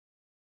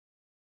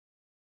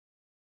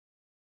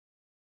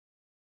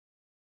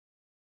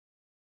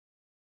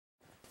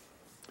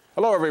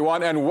Hello,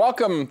 everyone, and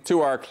welcome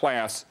to our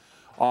class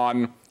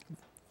on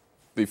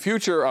the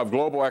future of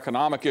global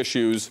economic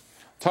issues,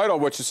 title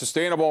of which is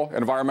Sustainable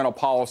Environmental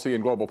Policy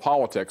and Global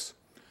Politics.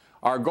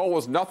 Our goal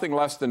is nothing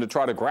less than to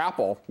try to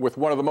grapple with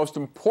one of the most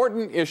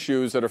important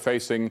issues that are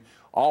facing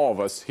all of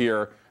us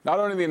here, not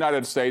only in the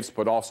United States,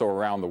 but also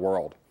around the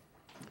world.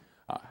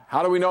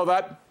 How do we know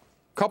that?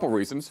 A couple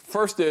reasons.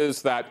 First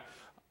is that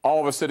all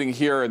of us sitting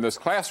here in this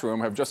classroom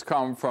have just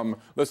come from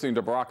listening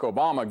to Barack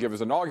Obama give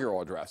his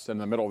inaugural address. In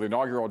the middle of the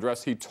inaugural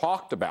address, he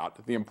talked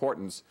about the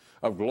importance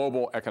of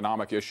global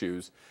economic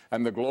issues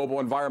and the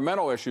global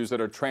environmental issues that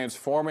are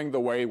transforming the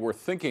way we're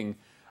thinking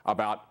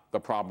about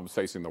the problems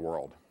facing the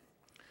world.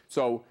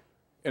 So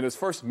in his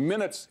first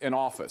minutes in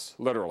office,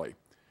 literally,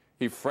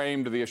 he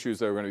framed the issues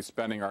that we're going to be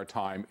spending our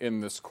time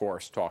in this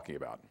course talking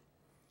about.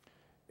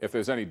 If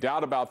there's any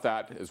doubt about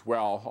that as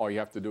well, all you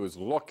have to do is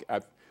look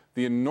at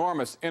the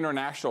enormous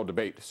international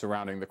debate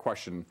surrounding the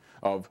question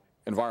of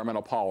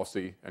environmental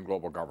policy and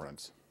global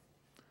governance.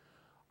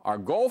 Our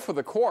goal for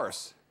the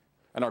course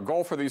and our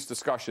goal for these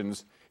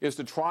discussions is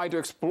to try to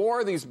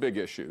explore these big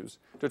issues,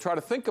 to try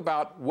to think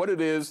about what it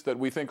is that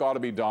we think ought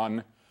to be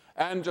done,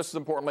 and just as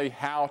importantly,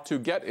 how to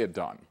get it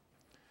done.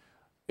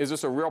 Is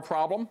this a real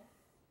problem?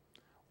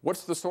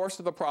 What's the source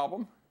of the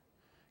problem?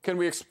 Can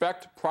we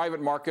expect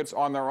private markets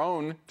on their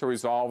own to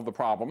resolve the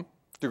problem,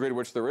 to the degree to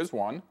which there is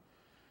one?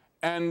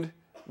 And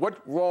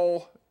what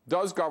role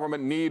does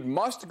government need,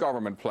 must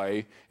government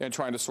play in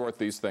trying to sort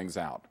these things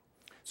out?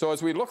 So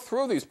as we look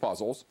through these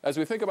puzzles, as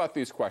we think about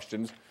these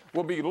questions,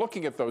 we'll be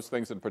looking at those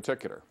things in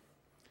particular.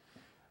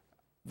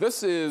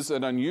 This is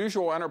an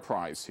unusual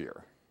enterprise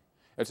here.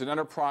 It's an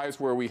enterprise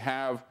where we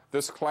have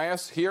this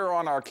class here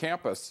on our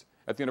campus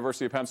at the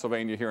University of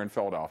Pennsylvania here in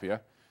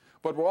Philadelphia,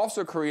 but we're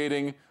also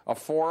creating a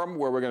forum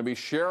where we're going to be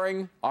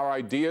sharing our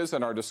ideas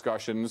and our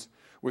discussions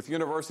with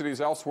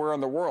universities elsewhere in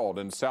the world,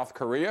 in South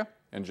Korea,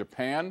 in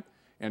Japan,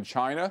 in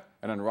China,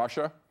 and in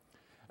Russia.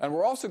 And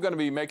we're also going to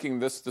be making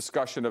this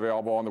discussion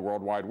available on the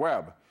World Wide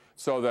Web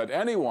so that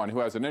anyone who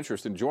has an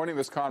interest in joining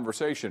this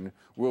conversation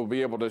will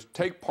be able to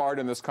take part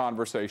in this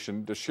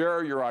conversation, to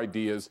share your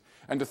ideas,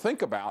 and to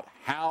think about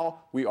how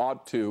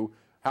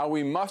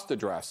we must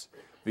address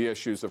the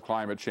issues of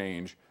climate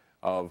change,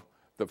 of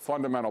the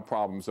fundamental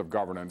problems of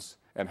governance,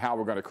 and how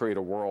we're going to create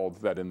a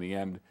world that in the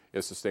end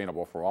is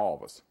sustainable for all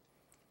of us.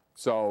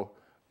 So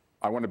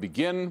I want to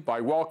begin by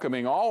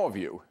welcoming all of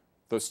you,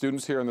 the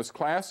students here in this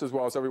class, as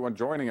well as everyone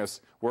joining us,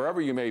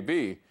 wherever you may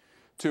be,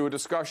 to a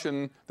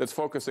discussion that's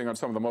focusing on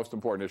some of the most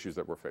important issues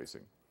that we're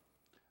facing.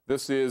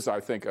 This is,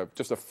 I think,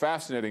 just a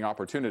fascinating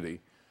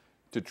opportunity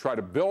to try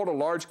to build a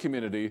large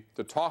community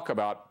to talk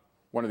about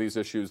one of these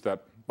issues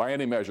that, by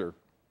any measure,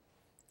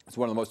 is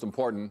one of the most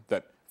important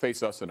that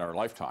face us in our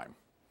lifetime.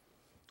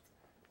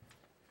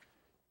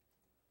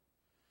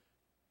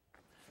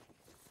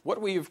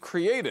 What we've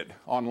created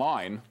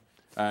online,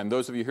 and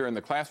those of you here in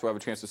the class will have a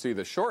chance to see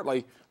this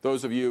shortly,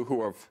 those of you who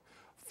are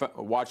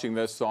watching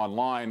this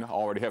online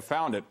already have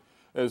found it,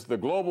 is the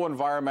Global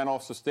Environmental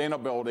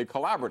Sustainability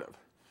Collaborative.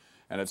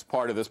 And it's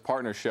part of this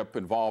partnership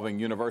involving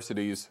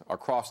universities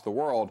across the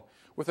world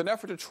with an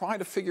effort to try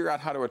to figure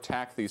out how to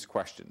attack these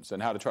questions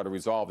and how to try to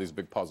resolve these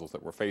big puzzles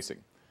that we're facing.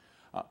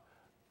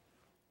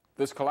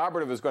 This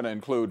collaborative is going to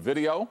include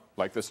video,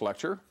 like this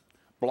lecture,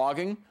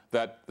 blogging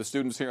that the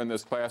students here in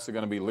this class are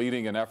going to be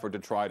leading an effort to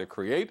try to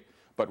create,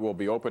 but will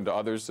be open to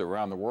others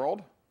around the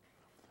world.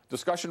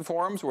 Discussion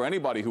forums where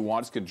anybody who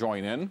wants can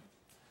join in.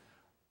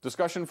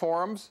 Discussion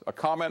forums, a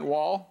comment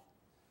wall,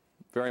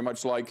 very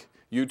much like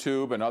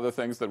YouTube and other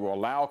things that will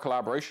allow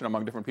collaboration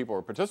among different people who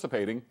are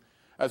participating,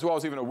 as well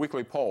as even a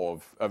weekly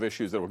poll of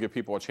issues that will give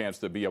people a chance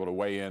to be able to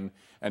weigh in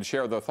and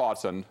share their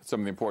thoughts on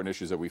some of the important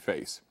issues that we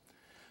face.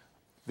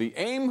 The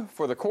aim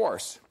for the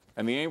course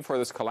and the aim for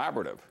this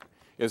collaborative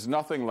is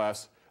nothing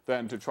less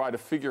than to try to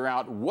figure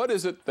out what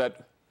is it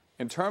that,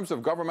 in terms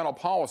of governmental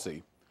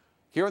policy,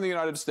 here in the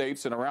United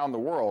States and around the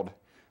world,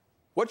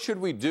 what should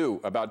we do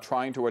about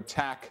trying to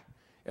attack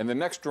in the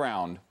next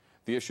round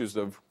the issues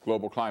of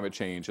global climate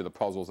change and the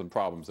puzzles and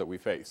problems that we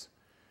face?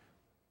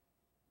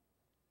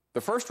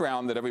 The first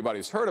round that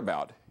everybody's heard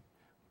about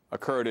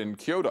occurred in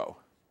Kyoto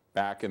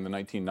back in the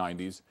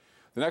 1990s.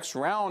 The next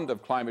round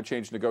of climate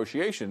change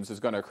negotiations is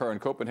going to occur in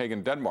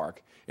Copenhagen,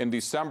 Denmark, in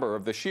December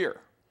of this year.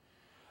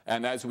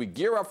 And as we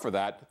gear up for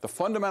that, the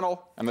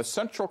fundamental and the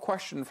central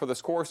question for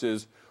this course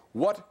is,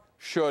 what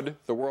should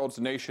the world's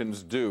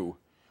nations do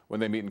when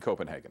they meet in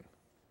Copenhagen?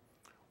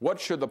 What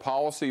should the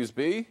policies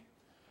be?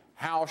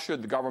 How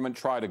should the government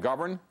try to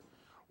govern?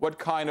 What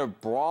kind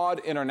of broad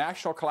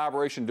international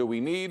collaboration do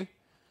we need?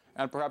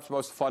 And perhaps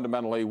most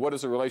fundamentally, what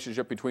is the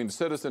relationship between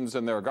citizens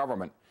and their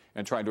government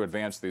in trying to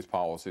advance these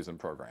policies and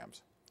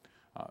programs?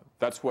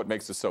 That's what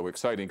makes this so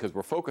exciting, because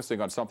we're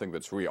focusing on something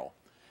that's real.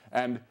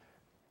 And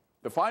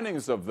the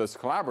findings of this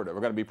collaborative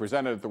are going to be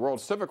presented at the World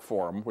Civic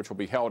Forum, which will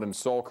be held in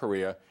Seoul,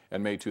 Korea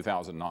in May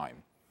 2009.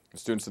 The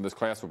students in this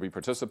class will be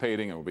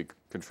participating and will be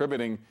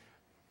contributing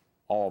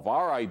all of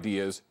our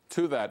ideas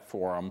to that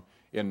forum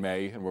in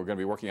May, and we're going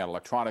to be working out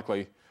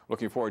electronically.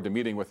 Looking forward to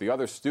meeting with the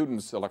other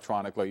students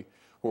electronically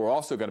who are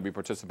also going to be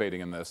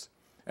participating in this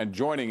and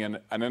joining in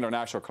an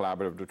international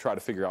collaborative to try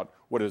to figure out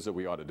what it is that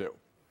we ought to do.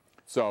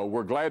 So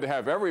we're glad to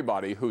have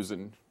everybody who's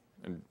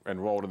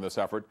enrolled in this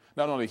effort,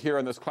 not only here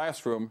in this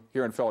classroom,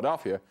 here in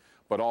Philadelphia,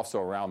 but also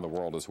around the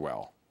world as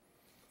well.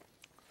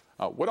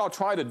 What I'll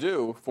try to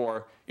do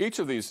for each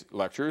of these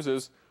lectures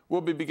is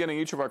we'll be beginning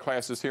each of our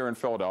classes here in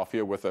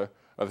Philadelphia with a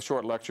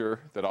short lecture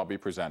that I'll be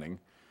presenting.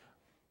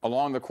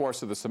 Along the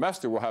course of the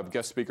semester, we'll have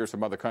guest speakers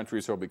from other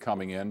countries who will be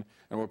coming in,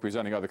 and we're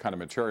presenting other kind of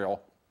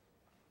material.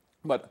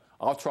 But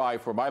I'll try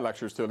for my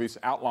lectures to at least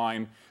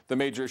outline the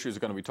major issues we're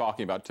going to be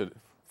talking about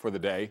for the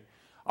day.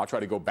 I'll try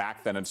to go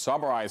back then and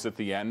summarize at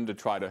the end to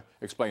try to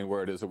explain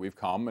where it is that we've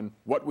come and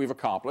what we've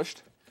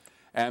accomplished,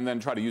 and then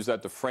try to use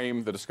that to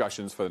frame the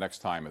discussions for the next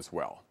time as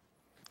well.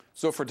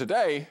 So for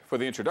today, for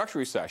the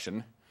introductory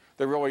session,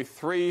 there are really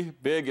three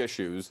big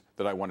issues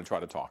that I want to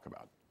try to talk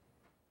about.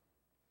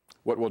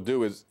 What we'll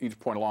do is each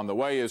point along the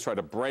way is try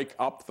to break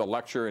up the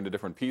lecture into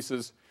different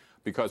pieces,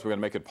 because we're going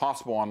to make it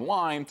possible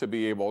online to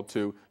be able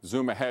to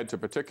zoom ahead to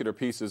particular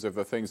pieces of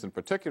the things in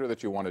particular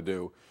that you want to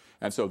do.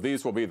 And so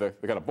these will be the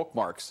kind of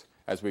bookmarks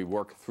as we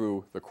work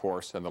through the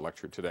course and the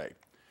lecture today.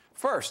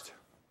 First,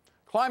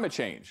 climate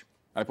change.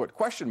 I put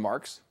question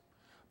marks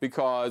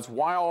because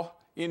while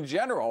in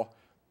general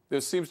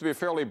there seems to be a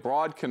fairly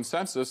broad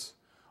consensus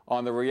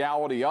on the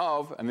reality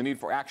of and the need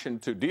for action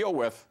to deal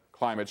with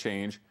climate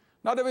change,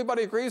 not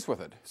everybody agrees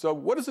with it. So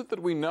what is it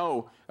that we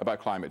know about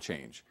climate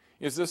change?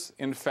 Is this,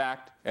 in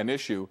fact, an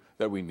issue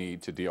that we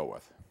need to deal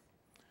with?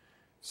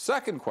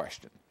 Second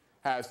question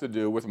has to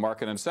do with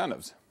market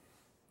incentives.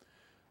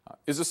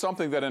 Is this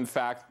something that, in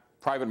fact,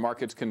 private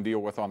markets can deal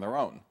with on their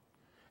own?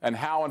 And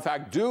how, in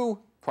fact, do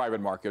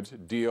private markets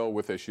deal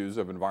with issues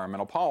of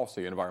environmental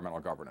policy and environmental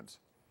governance?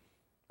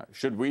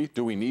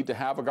 Do we need to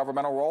have a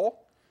governmental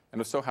role? And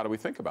if so, how do we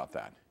think about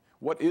that?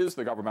 What is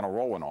the governmental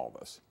role in all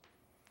this?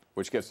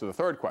 Which gets to the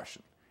third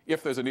question.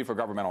 If there's a need for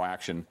governmental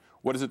action,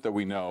 what is it that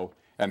we know,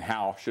 and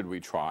how should we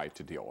try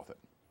to deal with it?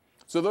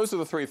 So those are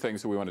the three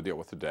things that we want to deal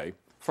with today.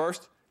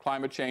 First,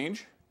 climate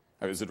change.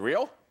 Is it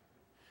real?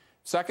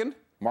 Second,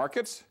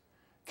 markets.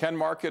 Can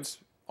markets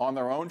on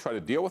their own try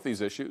to deal with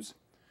these issues?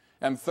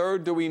 And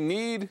third, do we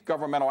need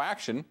governmental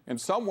action in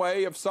some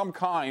way of some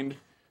kind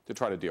to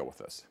try to deal with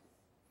this?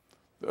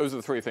 Those are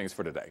the three things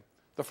for today.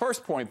 The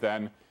first point,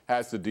 then,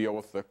 has to deal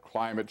with the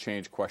climate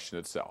change question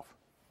itself.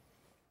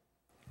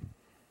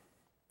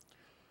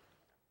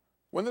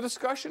 When the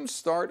discussions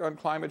start on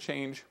climate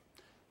change,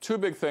 two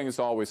big things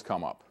always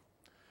come up.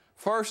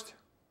 First,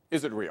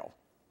 is it real?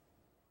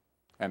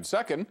 And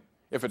second,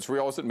 if it's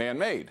real, is it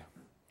man-made?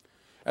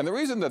 And the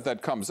reason that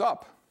that comes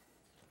up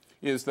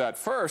is that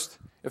first,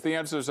 if the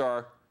answers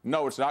are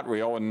no, it's not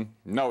real, and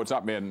no, it's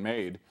not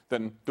man-made,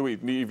 then do we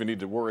even need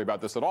to worry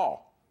about this at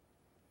all?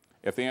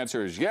 If the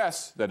answer is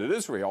yes, that it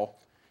is real,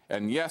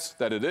 and yes,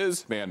 that it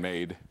is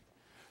man-made,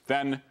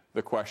 then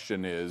the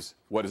question is,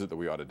 what is it that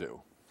we ought to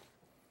do?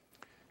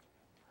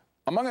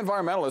 Among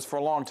environmentalists, for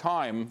a long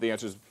time, the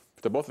answers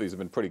to both of these have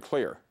been pretty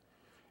clear.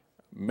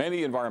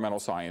 Many environmental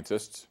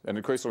scientists, and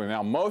increasingly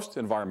now most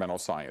environmental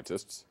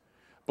scientists,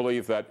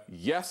 believe that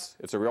yes,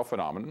 it's a real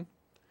phenomenon,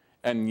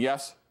 and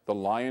yes, the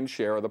lion's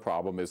share of the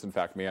problem is in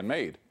fact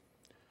man-made.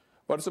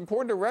 But it's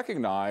important to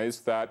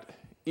recognize that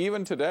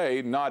even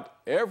today, not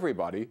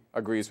everybody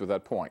agrees with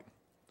that point.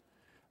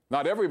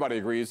 Not everybody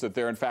agrees that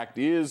there in fact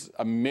is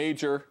a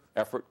major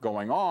effort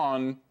going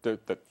on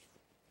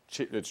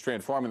that's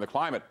transforming the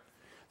climate,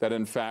 that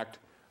in fact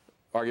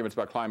arguments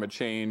about climate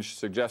change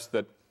suggest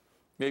that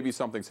maybe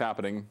something's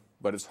happening,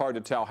 but it's hard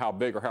to tell how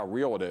big or how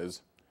real it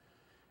is.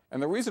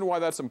 And the reason why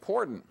that's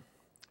important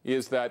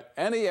is that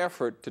any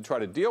effort to try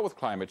to deal with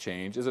climate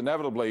change is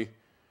inevitably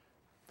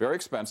very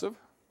expensive,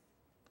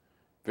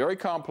 very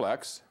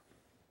complex,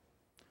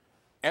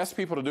 asks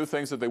people to do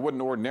things that they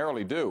wouldn't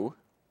ordinarily do,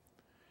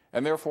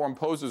 and therefore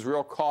imposes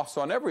real costs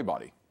on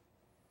everybody.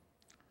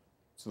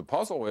 So the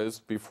puzzle is,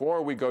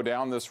 before we go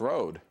down this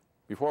road,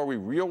 before we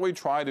really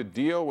try to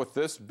deal with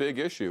this big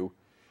issue,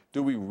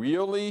 do we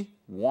really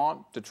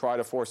want to try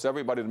to force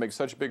everybody to make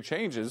such big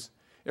changes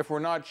if we're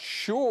not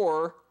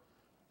sure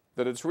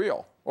that it's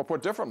real? Or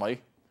put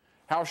differently,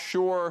 how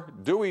sure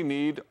do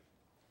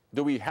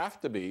we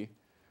have to be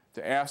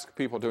to ask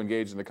people to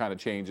engage in the kind of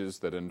changes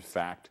that in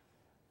fact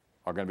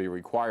are going to be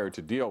required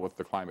to deal with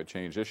the climate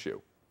change issue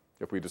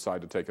if we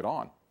decide to take it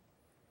on?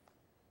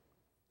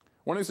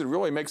 One of the things that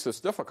really makes this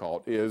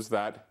difficult is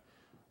that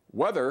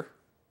weather,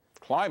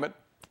 climate,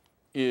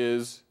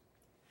 is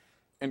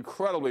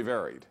incredibly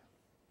varied.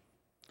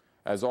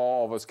 As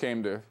all of us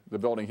came to the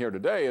building here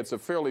today, it's a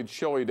fairly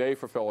chilly day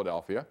for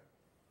Philadelphia.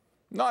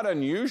 Not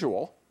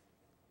unusual,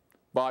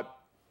 but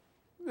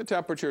the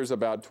temperature is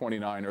about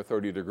 29 or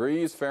 30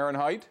 degrees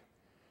Fahrenheit.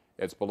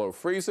 It's below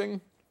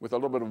freezing. With a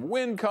little bit of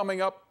wind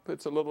coming up,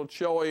 it's a little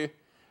chilly.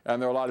 And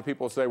there are a lot of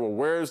people who say, well,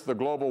 where's the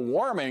global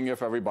warming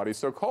if everybody's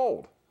so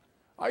cold?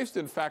 I used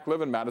to, in fact,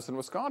 live in Madison,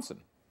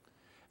 Wisconsin.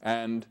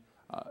 And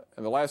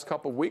in the last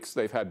couple of weeks,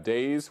 they've had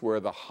days where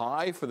the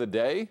high for the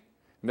day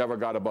never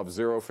got above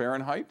 0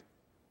 Fahrenheit,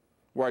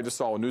 where I just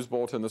saw a news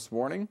bulletin this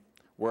morning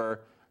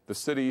where the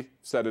city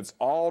set its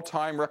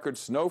all-time record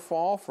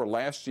snowfall for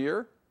last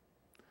year.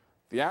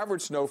 The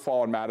average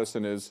snowfall in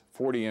Madison is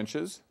 40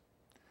 inches.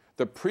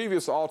 The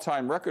previous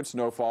all-time record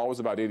snowfall was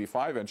about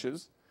 85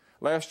 inches.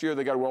 Last year,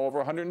 they got well over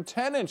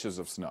 110 inches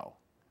of snow.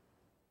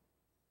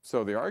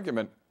 So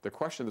the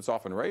question that's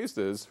often raised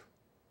is,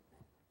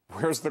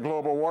 where's the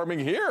global warming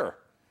here?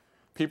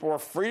 People are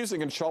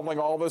freezing and shoveling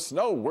all this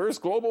snow. Where's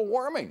global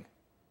warming?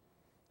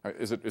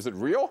 Is it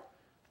real?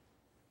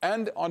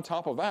 And on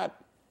top of that,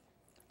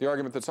 the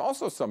argument that's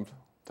also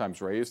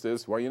sometimes raised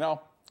is,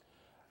 well,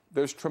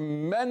 there's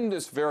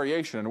tremendous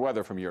variation in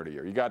weather from year to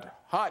year. You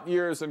got hot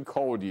years and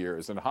cold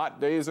years, and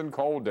hot days and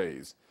cold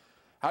days.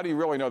 How do you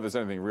really know there's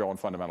anything real and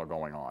fundamental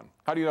going on?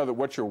 How do you know that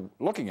what you're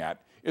looking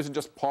at isn't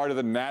just part of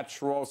the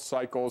natural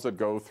cycles that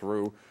go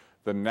through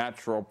the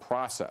natural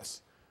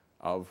process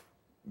of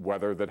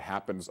weather that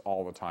happens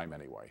all the time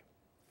anyway?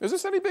 Is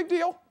this any big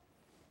deal?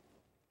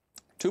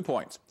 2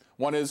 points.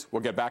 One is,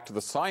 we'll get back to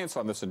the science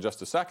on this in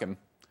just a second,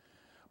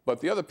 but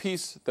the other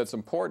piece that's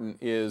important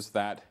is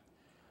that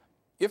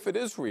if it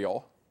is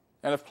real,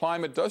 and if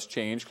climate does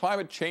change,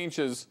 climate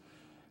changes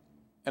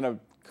in a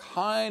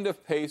kind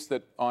of pace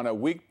that on a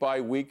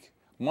week-by-week,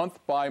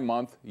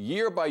 month-by-month,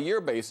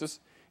 year-by-year basis,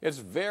 it's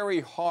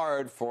very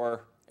hard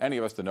for any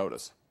of us to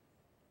notice.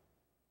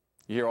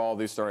 You hear all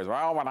these stories.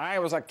 Well, when I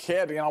was a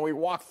kid, we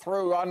walked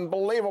through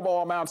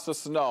unbelievable amounts of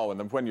snow. And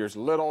then when you're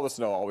little, the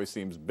snow always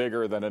seems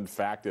bigger than in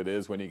fact it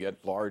is when you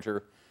get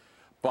larger.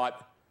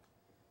 But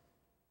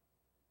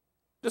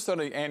just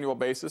on an annual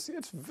basis,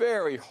 it's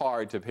very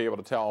hard to be able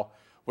to tell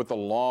what the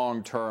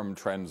long-term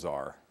trends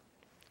are.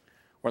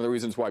 One of the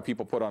reasons why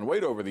people put on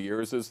weight over the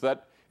years is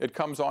that it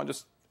comes on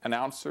just an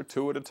ounce or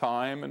two at a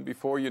time, and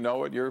before you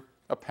know it, you're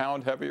a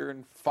pound heavier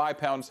and 5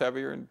 pounds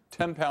heavier and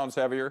 10 pounds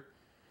heavier.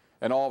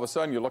 And all of a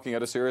sudden, you're looking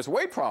at a serious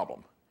weight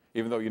problem,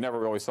 even though you never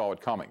really saw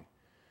it coming.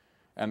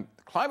 And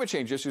climate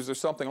change issues are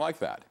something like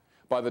that.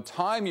 By the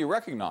time you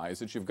recognize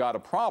that you've got a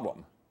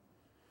problem,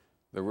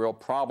 the real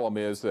problem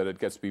is that it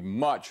gets to be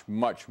much,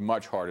 much,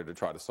 much harder to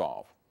try to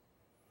solve.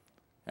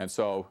 And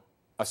so,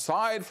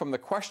 aside from the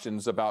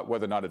questions about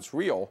whether or not it's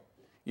real,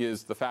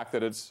 is the fact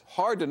that it's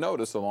hard to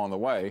notice along the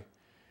way.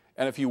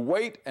 And if you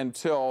wait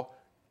until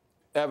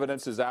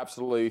evidence is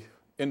absolutely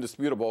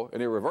indisputable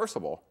and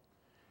irreversible,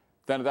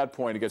 then at that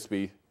point it gets to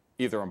be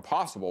either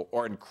impossible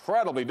or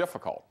incredibly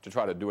difficult to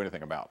try to do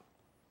anything about.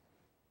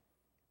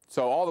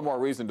 So all the more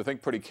reason to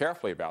think pretty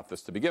carefully about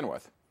this to begin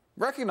with.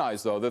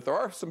 Recognize, though, that there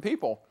are some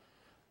people,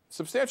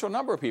 substantial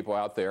number of people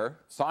out there,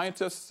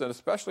 scientists and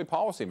especially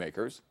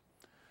policymakers,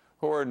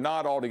 who are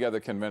not altogether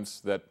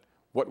convinced that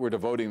what we're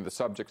devoting the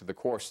subject of the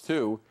course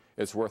to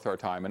is worth our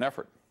time and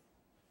effort.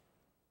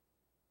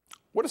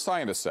 What do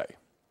scientists say?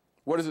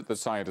 What is it that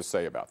scientists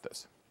say about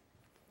this?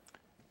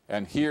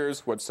 And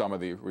here's what some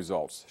of the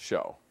results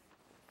show.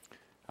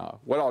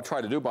 What I'll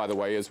try to do, by the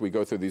way, as we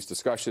go through these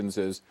discussions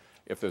is,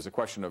 if there's a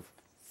question of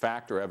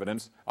fact or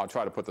evidence, I'll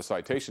try to put the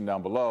citation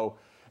down below.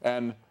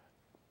 And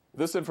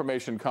this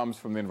information comes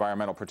from the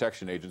Environmental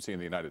Protection Agency in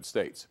the United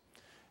States.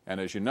 And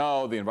as you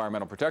know, the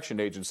Environmental Protection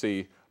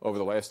Agency, over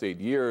the last 8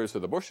 years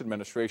of the Bush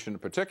administration in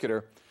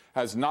particular,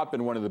 has not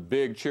been one of the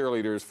big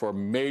cheerleaders for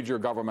major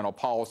governmental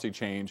policy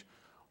change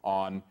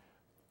on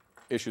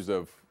issues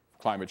of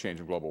climate change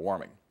and global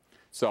warming.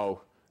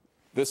 So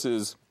this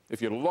is,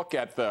 if you look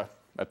at the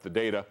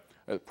data,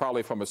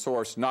 probably from a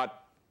source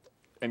not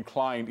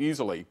inclined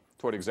easily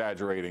toward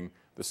exaggerating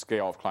the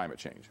scale of climate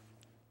change.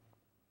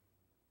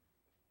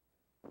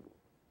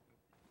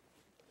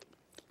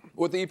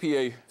 What the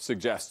EPA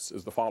suggests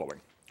is the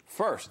following.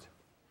 First,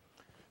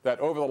 that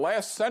over the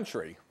last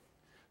century,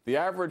 the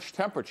average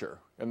temperature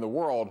in the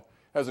world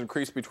has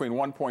increased between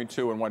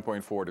 1.2 and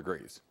 1.4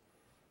 degrees.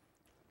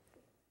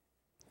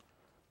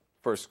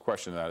 First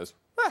question to that is,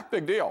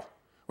 big deal.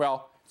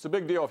 Well, it's a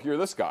big deal if you're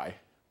this guy,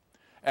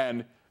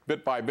 and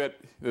bit by bit,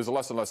 there's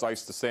less and less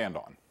ice to stand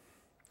on.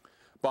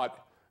 But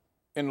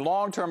in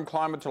long-term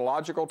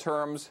climatological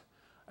terms,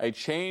 a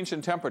change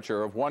in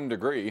temperature of 1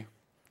 degree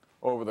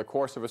over the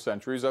course of a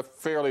century is a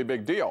fairly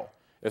big deal,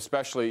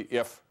 especially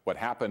if what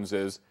happens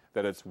is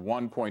that it's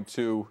 1.2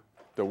 to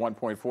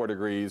 1.4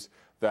 degrees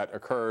that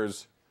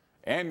occurs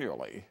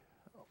annually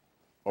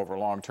over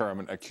long term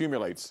and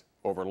accumulates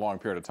over a long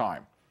period of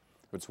time.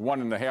 If it's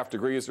 1.5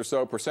 degrees or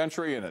so per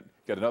century, and it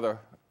get another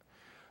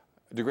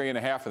 1.5 degrees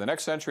in the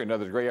next century,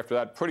 another degree after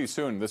that, pretty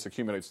soon this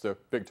accumulates to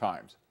big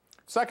times.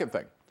 Second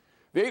thing,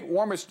 the 8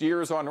 warmest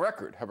years on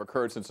record have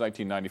occurred since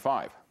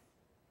 1995.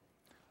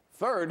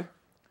 Third,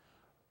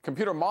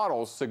 computer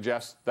models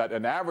suggest that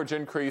an average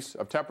increase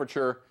of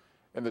temperature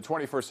in the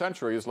 21st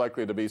century is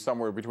likely to be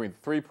somewhere between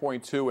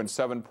 3.2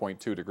 and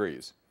 7.2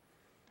 degrees.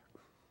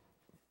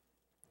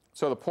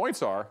 So the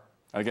points are,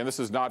 and again, this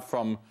is not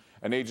from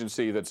an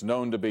agency that's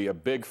known to be a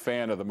big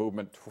fan of the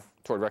movement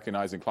toward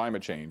recognizing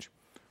climate change.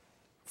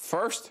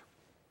 First,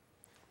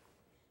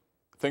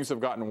 things have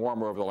gotten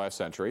warmer over the last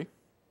century.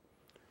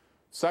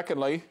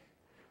 Secondly,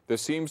 there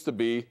seems to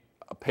be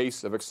a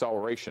pace of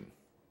acceleration.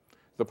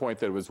 The point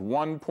that it was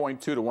 1.2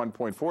 to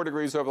 1.4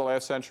 degrees over the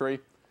last century,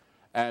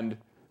 and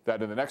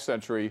that in the next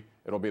century,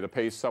 it'll be at a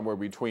pace somewhere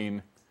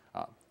between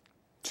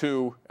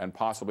 2 and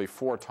possibly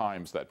 4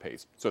 times that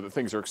pace, so that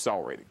things are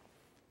accelerating.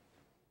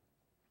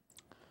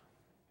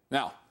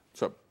 Now,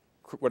 so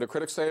what do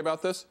critics say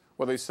about this?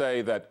 Well, they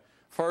say that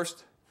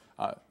first,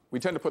 we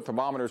tend to put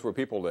thermometers where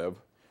people live,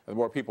 and the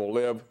more people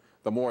live,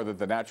 the more that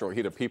the natural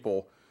heat of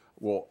people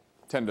will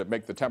tend to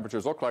make the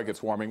temperatures look like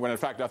it's warming, when in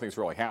fact nothing's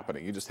really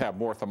happening. You just have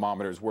more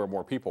thermometers where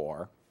more people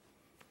are.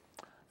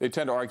 They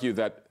tend to argue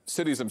that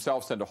cities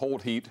themselves tend to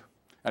hold heat,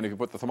 and if you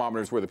put the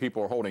thermometers where the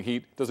people are holding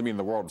heat, it doesn't mean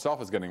the world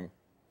itself is getting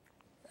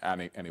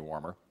any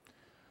warmer.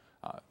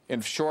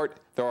 In short,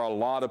 there are a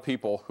lot of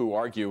people who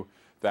argue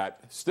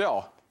that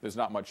still there's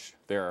not much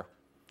there.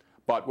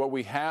 But what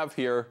we have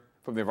here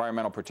from the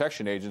Environmental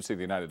Protection Agency of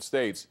the United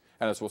States,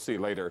 and as we'll see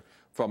later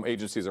from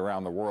agencies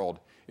around the world,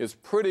 is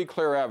pretty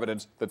clear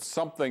evidence that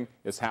something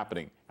is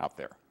happening out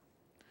there.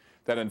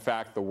 That in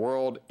fact the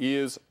world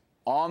is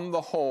on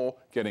the whole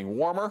getting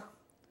warmer,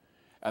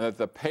 and that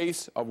the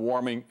pace of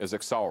warming is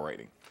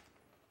accelerating.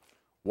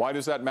 Why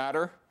does that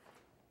matter?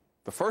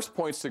 The first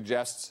point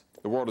suggests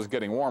the world is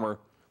getting warmer,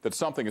 that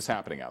something is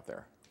happening out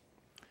there.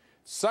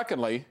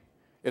 Secondly,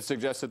 it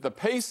suggests that the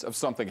pace of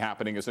something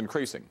happening is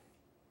increasing,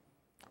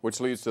 which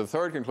leads to the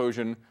third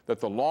conclusion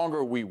that the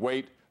longer we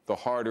wait, the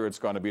harder it's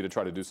going to be to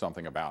try to do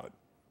something about it.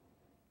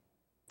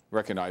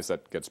 Recognize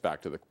that gets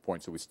back to the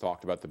points that we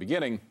talked about at the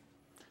beginning,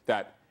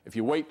 that if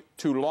you wait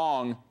too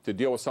long to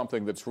deal with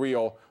something that's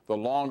real, the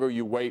longer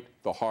you wait,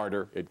 the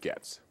harder it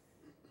gets.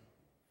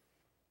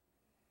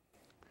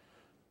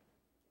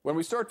 When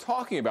we start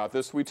talking about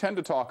this, we tend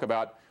to talk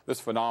about this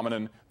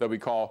phenomenon that we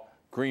call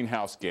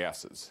greenhouse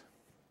gases.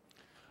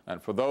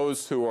 And for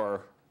those who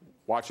are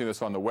watching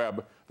this on the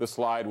web, this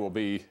slide will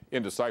be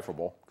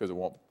indecipherable because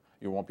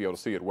you won't be able to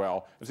see it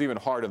well. It's even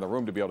hard in the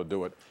room to be able to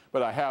do it.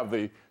 But I have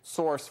the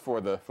source for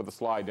the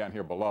slide down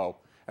here below.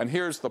 And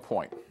here's the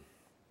point.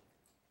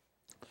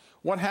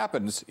 What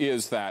happens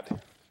is that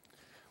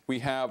we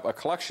have a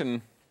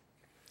collection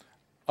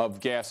of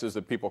gases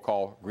that people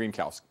call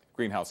greenhouse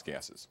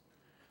gases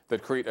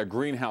that create a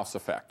greenhouse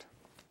effect.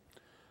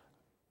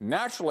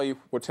 Naturally,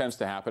 what tends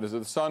to happen is that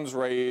the sun's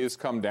rays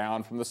come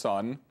down from the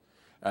sun,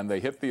 and they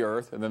hit the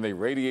Earth, and then they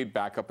radiate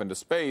back up into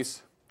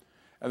space.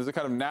 And there's a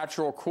kind of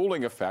natural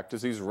cooling effect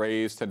as these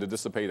rays tend to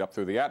dissipate up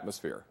through the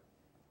atmosphere.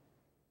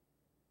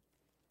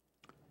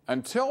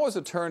 Until, as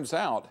it turns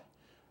out,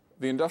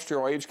 the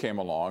industrial age came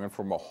along, and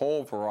from a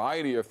whole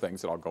variety of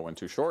things that I'll go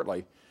into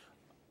shortly,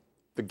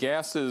 the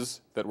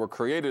gases that were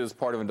created as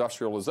part of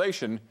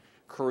industrialization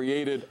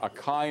created a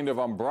kind of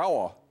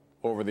umbrella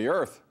over the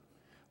Earth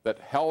that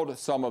held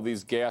some of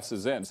these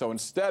gases in. So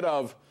instead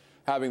of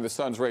having the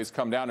sun's rays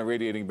come down and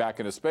radiating back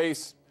into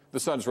space, the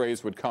sun's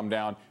rays would come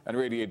down and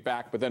radiate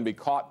back, but then be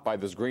caught by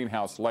this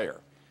greenhouse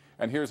layer.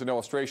 And here's an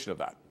illustration of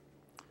that.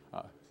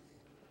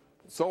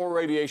 Solar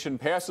radiation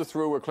passes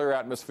through a clear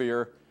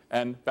atmosphere,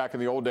 and back in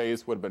the old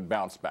days would have been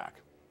bounced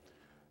back.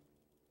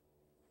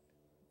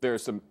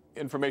 There's some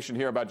information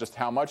here about just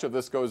how much of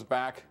this goes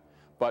back,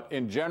 but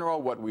in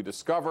general, what we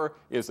discover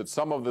is that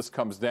some of this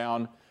comes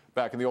down.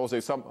 Back in the old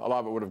days, a lot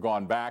of it would have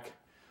gone back,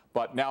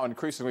 but now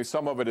increasingly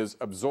some of it is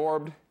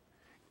absorbed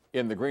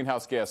in the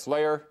greenhouse gas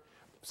layer.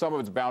 Some of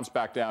it's bounced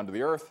back down to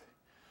the Earth,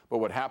 but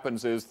what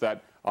happens is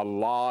that a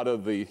lot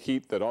of the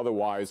heat that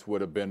otherwise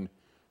would have been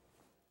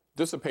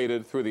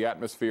dissipated through the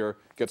atmosphere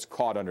gets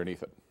caught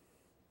underneath it.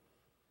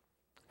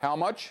 How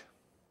much?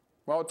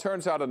 Well, it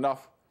turns out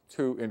enough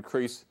to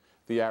increase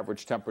the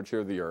average temperature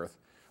of the Earth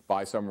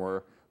by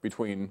somewhere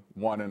between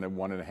 1 and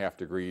 1.5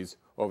 degrees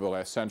over the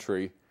last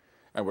century,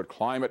 and what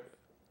climate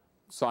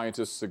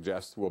scientists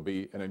suggest will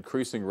be an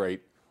increasing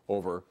rate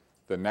over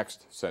the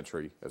next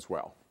century as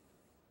well.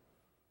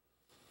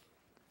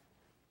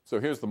 So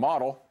here's the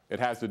model. It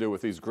has to do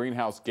with these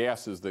greenhouse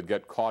gases that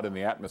get caught in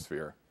the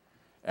atmosphere,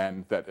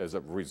 and that as a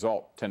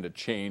result tend to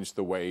change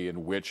the way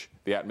in which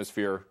the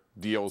atmosphere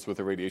deals with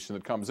the radiation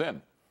that comes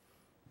in.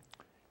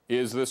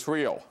 Is this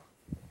real?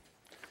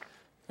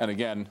 And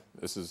again,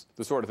 this is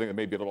the sort of thing that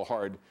may be a little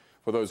hard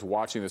for those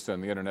watching this on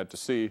the internet to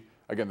see.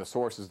 Again, the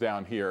source is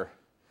down here.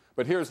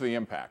 But here's the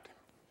impact.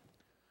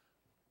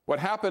 What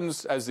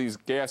happens as these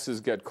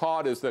gases get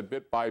caught is that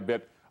bit by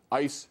bit,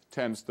 ice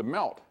tends to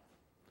melt.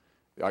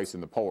 The ice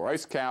in the polar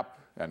ice cap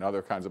and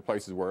other kinds of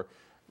places where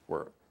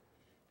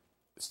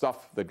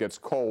stuff that gets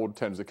cold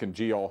tends to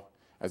congeal.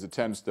 As it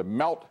tends to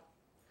melt,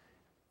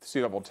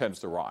 sea level tends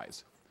to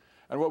rise.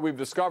 And what we've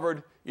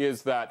discovered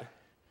is that,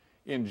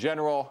 in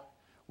general,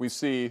 we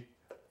see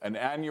an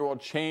annual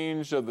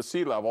change of the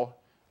sea level.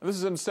 And this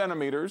is in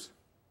centimeters.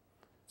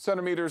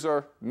 Centimeters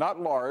are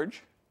not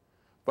large,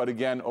 but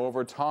again,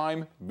 over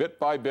time, bit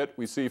by bit,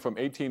 we see from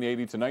 1880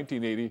 to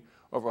 1980,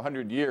 over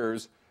 100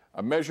 years,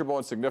 a measurable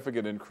and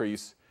significant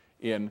increase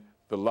in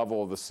the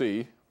level of the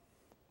sea.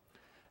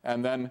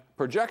 And then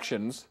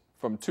projections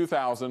from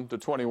 2000 to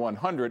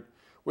 2100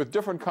 with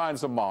different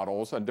kinds of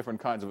models and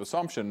different kinds of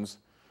assumptions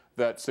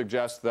that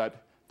suggest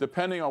that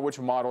depending on which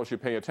models you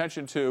pay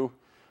attention to,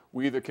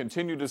 we either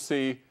continue to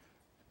see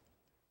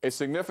a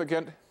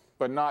significant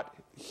but not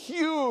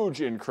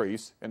huge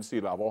increase in sea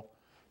level,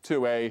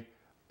 to a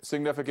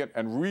significant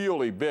and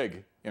really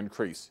big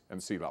increase in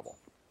sea level.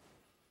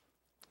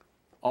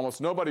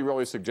 Almost nobody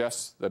really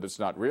suggests that it's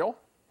not real.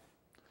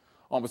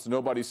 Almost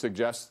nobody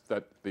suggests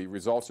that the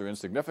results are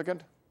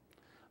insignificant.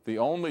 The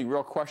only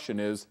real question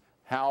is,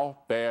 how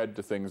bad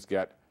do things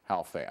get,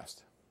 how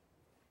fast?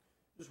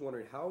 Just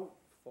wondering, how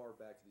far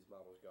back do these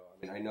models go?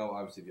 I mean, I know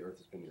obviously the Earth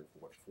has been here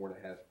for what,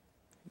 4.5?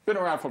 Been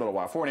around for a little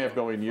while, 4.5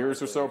 billion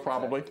years or so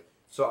probably. Exactly.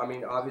 So, I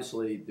mean,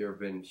 obviously there have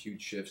been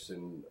huge shifts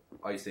in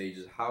ice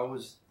ages. How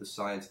is the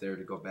science there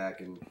to go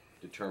back and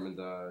determine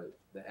the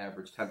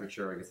average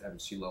temperature, I guess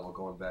average sea level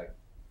going back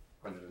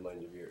hundreds of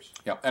millions of years?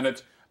 Yeah, and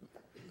it's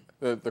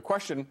the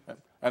question, and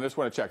I just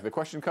want to check, the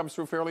question comes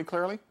through fairly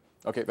clearly?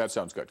 Okay, that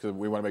sounds good, because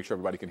we want to make sure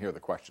everybody can hear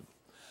the question.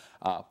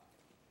 How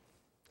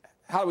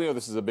do we know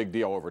this is a big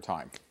deal over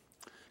time?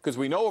 Because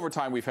we know over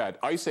time we've had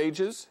ice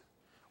ages.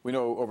 We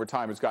know over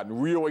time it's gotten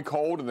really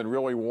cold and then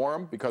really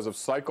warm because of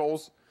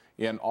cycles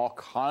in all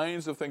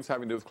kinds of things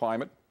having to do with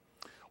climate.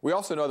 We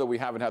also know that we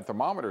haven't had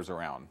thermometers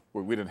around.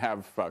 We didn't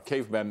have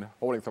cavemen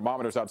holding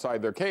thermometers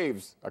outside their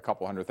caves a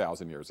couple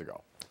 100,000 years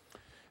ago.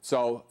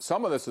 So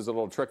some of this is a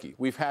little tricky.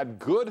 We've had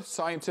good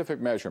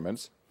scientific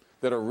measurements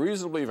that are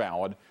reasonably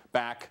valid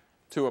back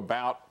to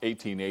about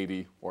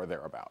 1880 or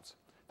thereabouts.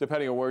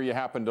 Depending on where you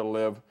happen to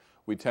live,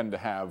 we tend to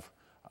have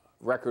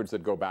records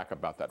that go back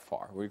about that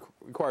far. We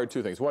require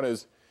two things. One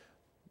is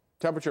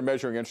temperature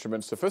measuring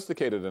instruments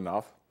sophisticated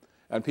enough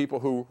and people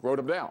who wrote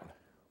them down.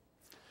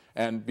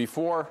 And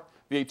before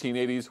the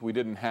 1880s, we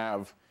didn't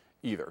have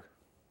either.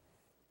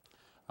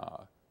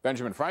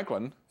 Benjamin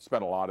Franklin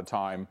spent a lot of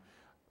time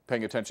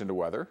paying attention to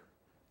weather,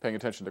 paying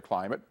attention to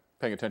climate,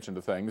 paying attention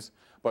to things,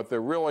 but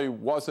there really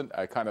wasn't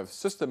a kind of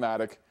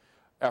systematic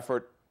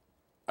effort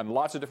in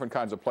lots of different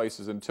kinds of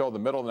places until the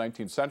middle of the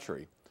 19th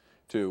century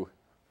to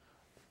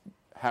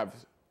have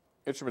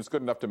instruments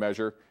good enough to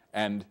measure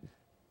and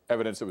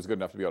evidence that was good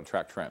enough to be able to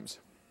track trends.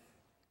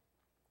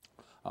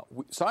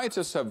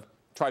 Scientists have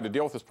tried to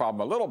deal with this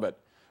problem a little bit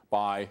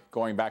by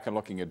going back and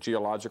looking at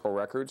geological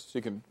records. So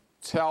you can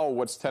tell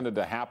what's tended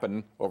to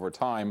happen over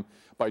time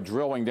by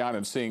drilling down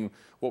and seeing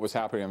what was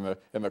happening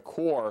in the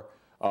core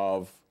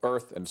of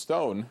earth and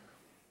stone.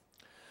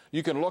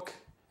 You can look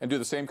and do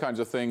the same kinds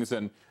of things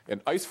in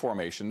ice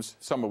formations,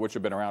 some of which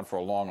have been around for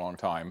a long, long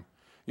time.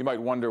 You might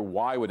wonder,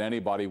 why would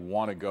anybody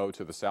want to go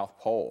to the South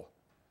Pole?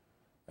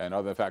 And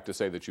other than the fact to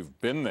say that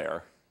you've been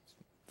there,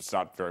 it's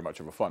not very much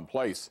of a fun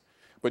place.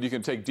 But you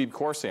can take deep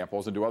core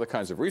samples and do other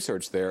kinds of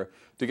research there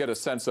to get a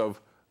sense of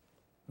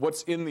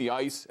what's in the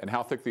ice and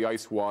how thick the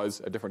ice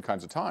was at different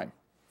kinds of time.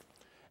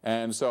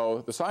 And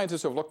so the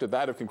scientists who have looked at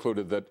that have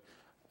concluded that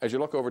as you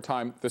look over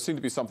time, there seems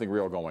to be something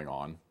real going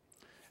on.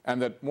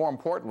 And that more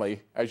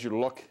importantly, as you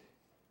look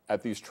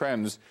at these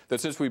trends,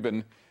 that since we've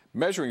been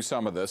measuring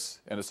some of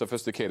this in a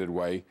sophisticated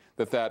way,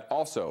 that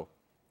also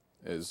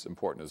is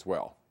important as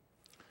well.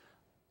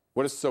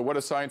 So what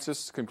do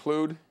scientists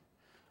conclude?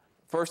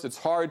 First, it's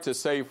hard to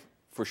say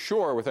for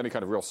sure with any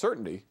kind of real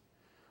certainty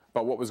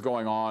about what was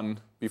going on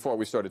before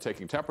we started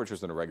taking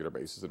temperatures on a regular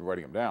basis and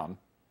writing them down,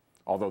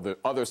 although there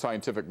are other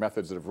scientific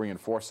methods that have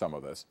reinforced some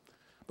of this.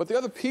 But the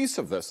other piece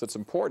of this that's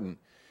important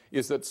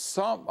is that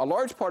a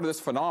large part of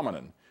this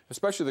phenomenon,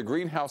 especially the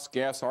greenhouse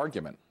gas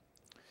argument,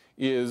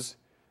 is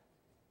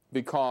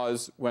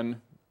because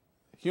when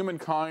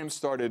humankind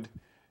started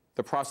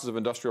the process of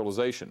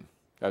industrialization,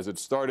 as it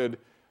started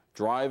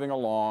driving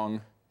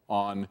along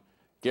on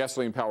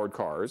gasoline-powered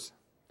cars,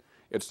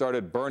 it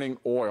started burning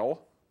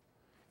oil,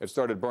 it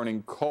started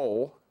burning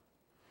coal,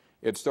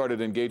 it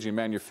started engaging in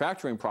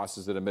manufacturing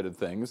processes that emitted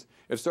things,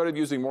 it started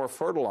using more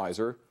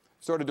fertilizer,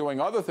 started doing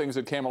other things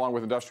that came along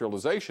with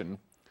industrialization,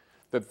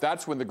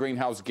 that's when the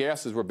greenhouse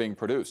gases were being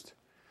produced.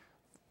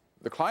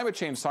 The climate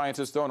change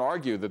scientists don't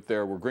argue that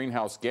there were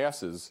greenhouse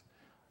gases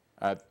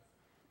at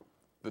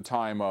the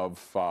time of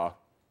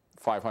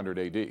 500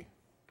 AD,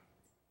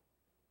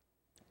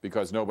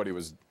 because nobody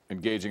was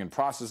engaging in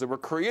processes that were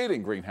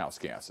creating greenhouse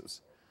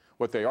gases.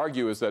 What they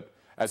argue is that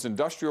as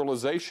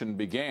industrialization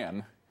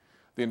began,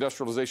 the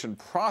industrialization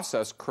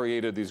process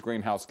created these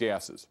greenhouse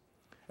gases.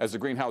 As the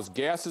greenhouse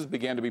gases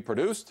began to be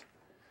produced,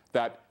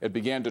 that it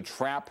began to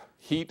trap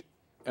heat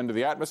into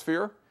the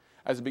atmosphere.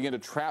 As it began to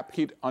trap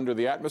heat under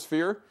the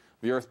atmosphere,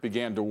 the Earth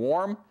began to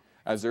warm.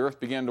 As the Earth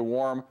began to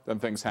warm, then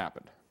things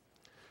happened.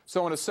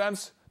 So in a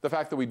sense, the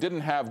fact that we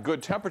didn't have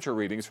good temperature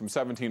readings from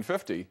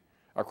 1750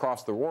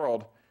 across the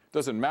world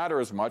doesn't matter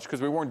as much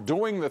because we weren't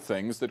doing the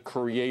things that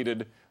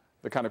created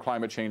the kind of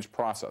climate change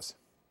process.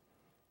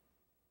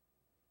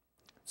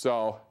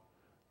 So,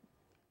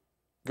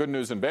 good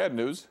news and bad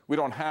news. We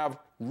don't have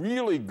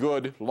really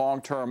good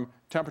long-term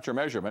temperature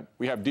measurement.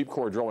 We have deep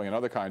core drilling and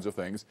other kinds of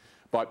things,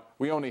 but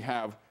we only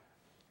have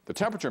the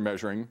temperature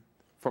measuring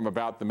from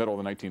about the middle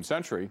of the 19th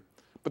century.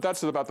 But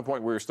that's about the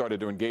point where we started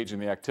to engage in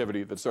the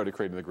activity that started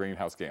creating the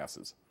greenhouse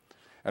gases.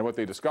 And what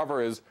they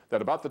discover is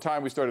that about the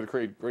time we started to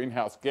create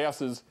greenhouse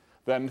gases,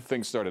 then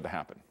things started to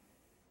happen.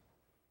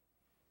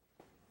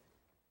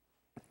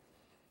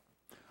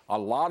 A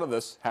lot of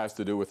this has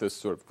to do with this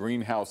sort of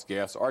greenhouse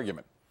gas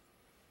argument.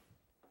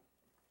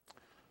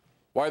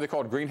 Why are they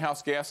called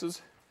greenhouse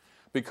gases?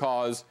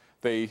 Because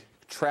they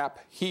trap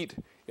heat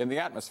in the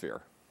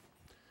atmosphere.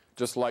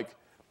 Just like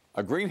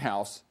a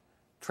greenhouse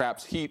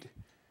traps heat,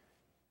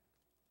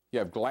 you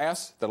have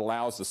glass that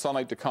allows the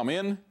sunlight to come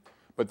in,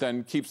 but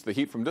then keeps the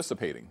heat from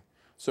dissipating.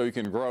 So you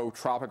can grow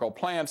tropical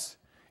plants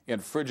in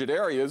frigid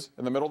areas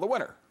in the middle of the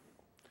winter.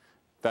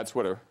 That's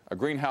what a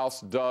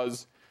greenhouse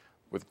does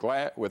with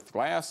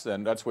glass,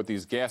 and that's what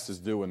these gases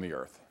do in the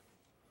earth.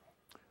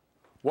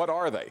 What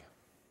are they?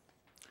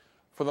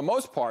 For the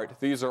most part,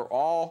 these are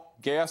all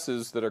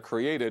gases that are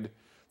created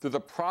through the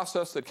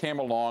process that came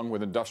along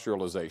with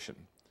industrialization.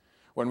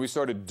 When we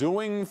started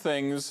doing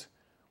things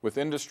with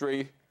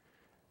industry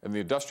in the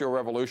Industrial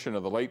Revolution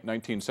of the late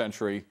 19th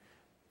century,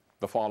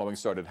 the following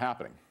started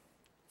happening.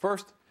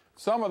 First,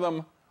 some of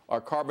them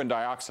are carbon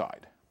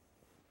dioxide.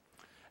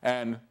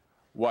 And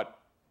what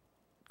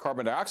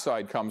carbon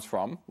dioxide comes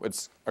from,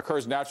 it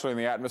occurs naturally in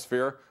the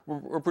atmosphere,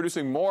 we're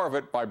producing more of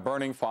it by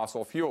burning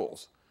fossil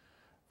fuels.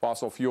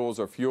 Fossil fuels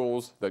are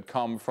fuels that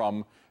come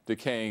from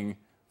decaying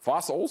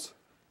fossils,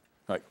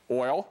 like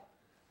oil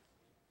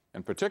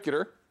in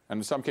particular, and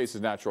in some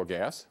cases natural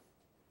gas,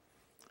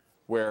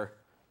 where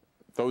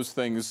those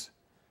things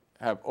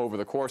have, over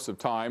the course of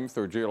time,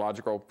 through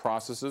geological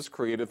processes,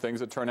 created things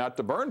that turn out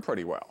to burn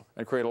pretty well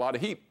and create a lot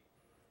of heat.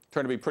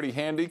 Turn to be pretty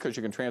handy because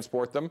you can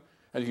transport them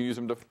and you can use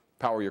them to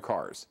power your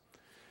cars.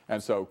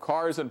 And so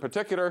cars in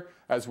particular,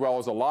 as well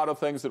as a lot of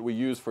things that we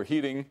use for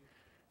heating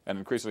and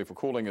increasingly for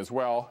cooling as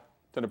well,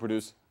 tend to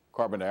produce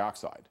carbon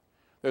dioxide.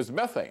 There's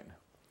methane,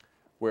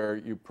 where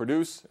you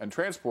produce and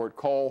transport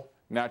coal,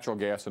 natural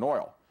gas, and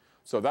oil.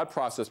 So that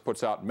process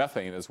puts out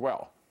methane as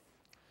well.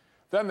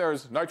 Then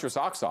there's nitrous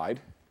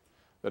oxide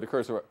that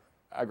occurs through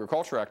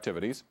agriculture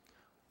activities.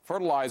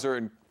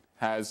 Fertilizer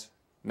has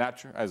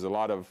a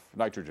lot of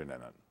nitrogen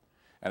in it.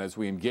 And as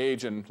we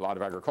engage in a lot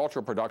of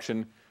agricultural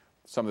production,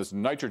 some of this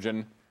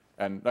nitrogen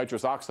and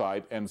nitrous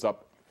oxide ends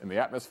up in the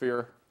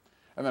atmosphere.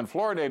 And then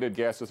fluorinated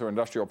gases through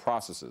industrial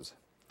processes.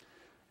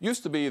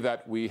 Used to be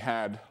that we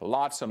had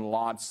lots and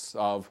lots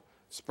of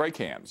spray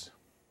cans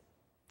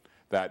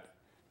that,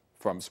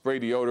 from spray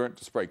deodorant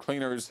to spray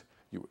cleaners,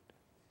 you would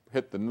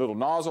hit the little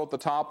nozzle at the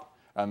top,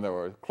 and there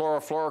were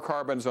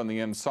chlorofluorocarbons on the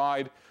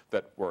inside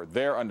that were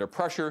there under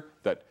pressure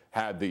that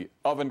had the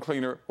oven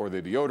cleaner or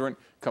the deodorant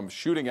come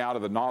shooting out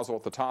of the nozzle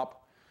at the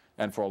top.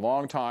 And for a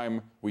long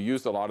time, we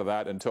used a lot of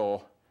that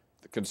until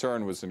the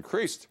concern was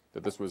increased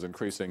that this was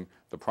increasing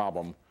the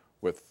problem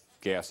with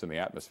gas in the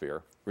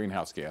atmosphere,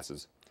 greenhouse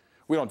gases.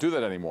 We don't do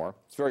that anymore.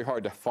 It's very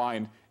hard to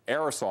find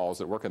aerosols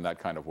that work in that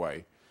kind of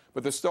way.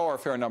 But there still are a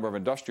fair number of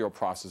industrial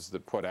processes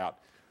that put out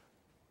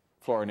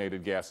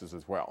fluorinated gases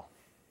as well.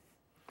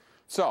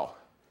 So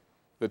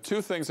the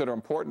two things that are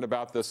important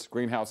about this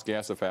greenhouse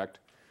gas effect,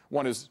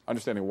 one is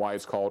understanding why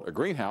it's called a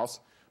greenhouse,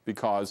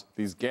 because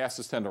these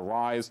gases tend to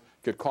rise,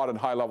 get caught in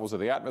high levels of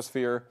the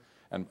atmosphere,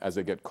 and as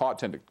they get caught,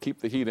 tend to keep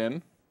the heat in.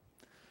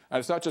 And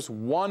it's not just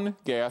one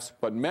gas,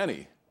 but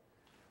many.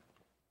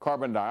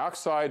 Carbon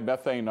dioxide,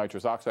 methane,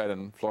 nitrous oxide,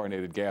 and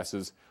fluorinated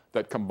gases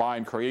that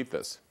combined create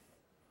this.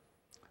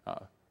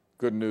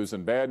 Good news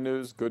and bad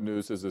news. Good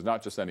news is there's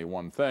not just any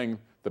one thing.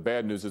 The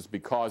bad news is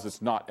because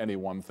it's not any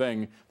one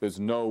thing, there's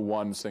no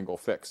one single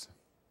fix.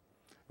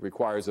 It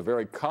requires a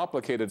very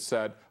complicated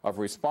set of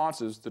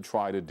responses to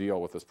try to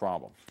deal with this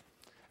problem.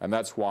 And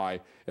that's why,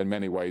 in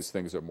many ways,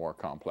 things are more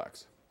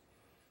complex.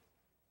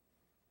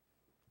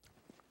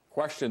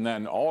 Question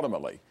then,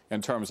 ultimately,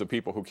 in terms of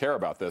people who care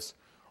about this,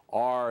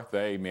 are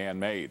they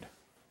man-made?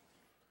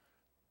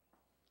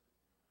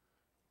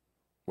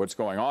 What's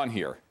going on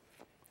here,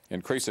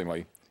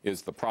 increasingly,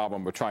 is the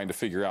problem of trying to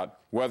figure out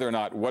whether or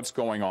not what's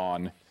going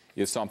on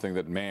is something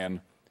that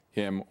man,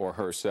 him or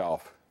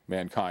herself,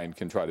 mankind,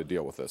 can try to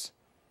deal with this.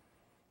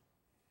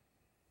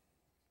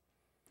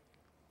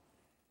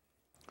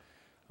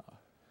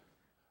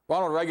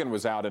 Ronald Reagan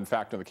was out, in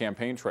fact, on the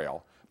campaign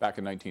trail back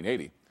in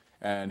 1980,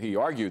 and he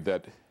argued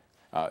that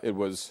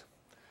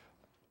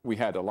we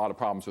had a lot of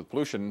problems with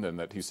pollution, and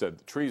that he said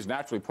the trees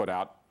naturally put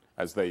out,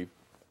 as they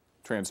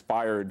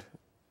transpired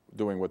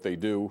doing what they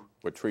do,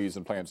 what trees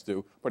and plants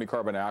do, putting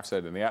carbon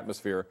dioxide in the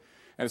atmosphere,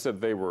 and he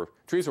said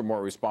trees were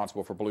more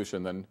responsible for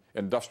pollution than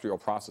industrial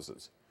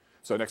processes.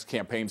 So next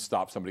campaign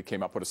stop, somebody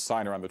came up, put a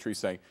sign around the tree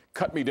saying,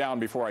 "Cut me down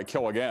before I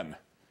kill again."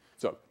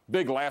 So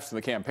big laughs in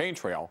the campaign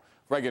trail.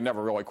 Reagan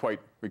never really quite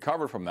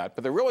recovered from that,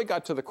 but they really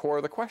got to the core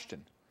of the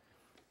question.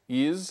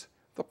 Is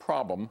the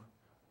problem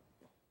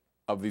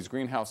of these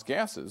greenhouse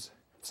gases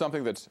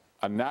something that's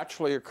a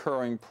naturally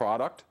occurring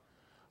product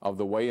of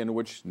the way in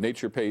which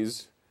nature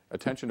pays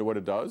attention to what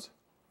it does?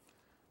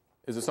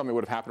 Is it something that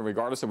would have happened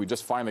regardless, and we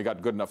just finally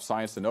got good enough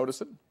science to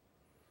notice it?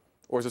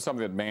 Or is it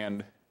something that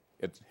man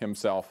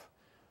himself,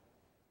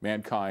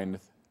 mankind,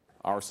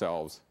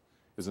 ourselves,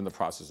 is in the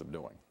process of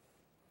doing?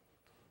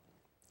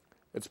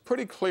 It's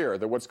pretty clear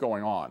that what's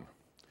going on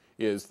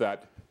is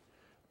that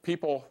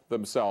people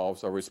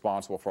themselves are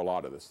responsible for a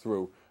lot of this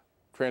through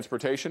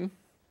transportation,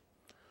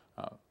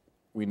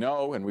 we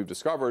know and we've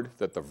discovered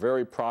that the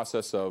very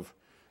process of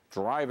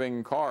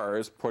driving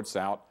cars puts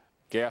out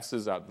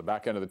gases out the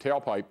back end of the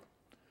tailpipe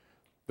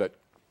that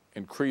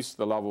increase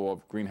the level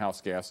of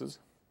greenhouse gases.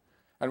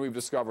 And we've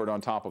discovered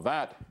on top of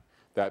that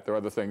that there are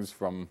other things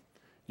from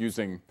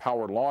using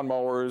powered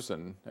lawnmowers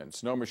and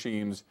snow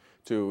machines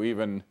to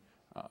even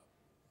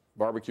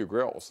barbecue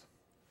grills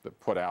that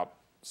put out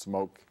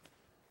smoke,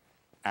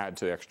 add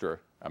to extra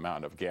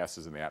amount of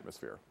gases in the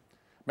atmosphere.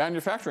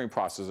 Manufacturing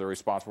processes are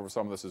responsible for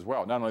some of this as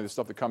well. Not only the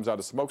stuff that comes out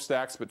of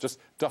smokestacks, but just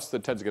dust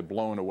that tends to get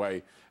blown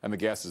away and the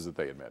gases that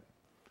they emit.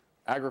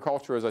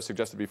 Agriculture, as I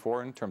suggested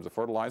before, in terms of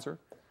fertilizer,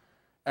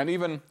 and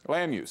even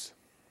land use.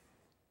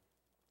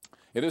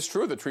 It is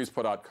true that trees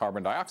put out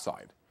carbon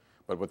dioxide,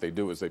 but what they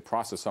do is they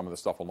process some of the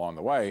stuff along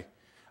the way.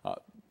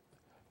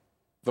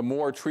 The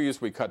more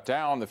trees we cut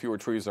down, the fewer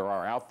trees there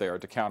are out there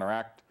to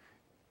counteract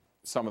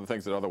some of the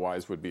things that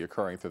otherwise would be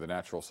occurring through the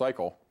natural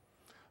cycle.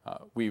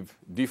 We've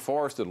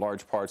deforested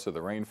large parts of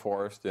the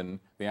rainforest in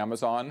the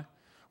Amazon.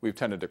 We've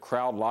tended to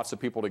crowd lots of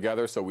people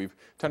together, so we've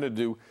tended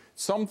to do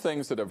some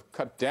things that have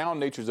cut down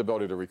nature's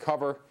ability to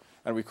recover,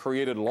 and we've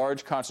created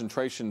large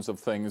concentrations of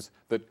things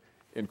that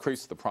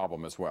increase the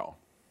problem as well.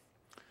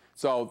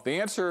 So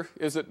the answer,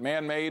 is it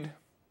man-made?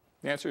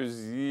 The answer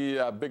is,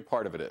 yeah, a big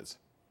part of it is.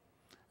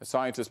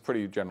 Scientists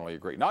pretty generally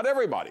agree. Not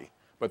everybody,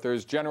 but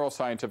there's general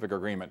scientific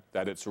agreement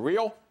that it's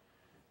real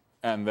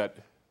and that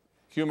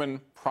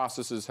human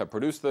processes have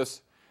produced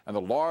this, and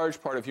the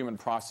large part of human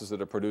processes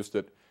that have produced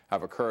it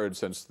have occurred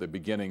since the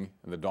beginning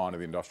and the dawn of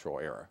the industrial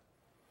era.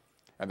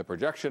 And the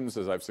projections,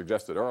 as I've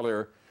suggested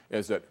earlier,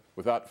 is that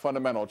without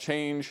fundamental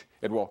change,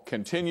 it will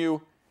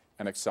continue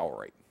and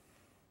accelerate.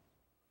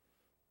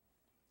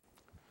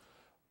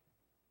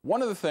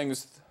 One of the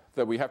things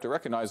that we have to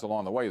recognize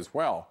along the way as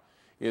well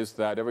is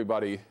that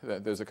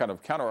there's a kind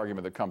of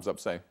counter-argument that comes up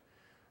saying,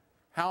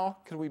 how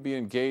can we be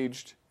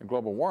engaged in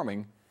global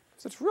warming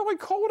because it's really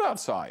cold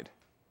outside?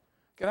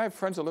 Again, I have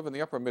friends that live in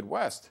the upper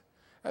Midwest,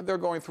 and they're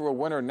going through a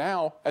winter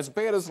now as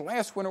bad as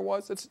last winter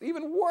was. It's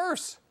even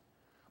worse.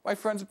 My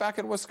friends back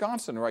in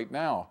Wisconsin right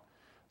now,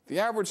 the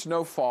average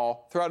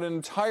snowfall throughout an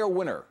entire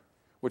winter,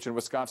 which in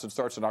Wisconsin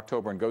starts in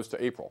October and goes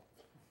to April,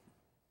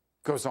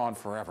 goes on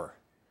forever.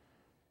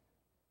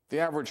 The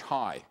average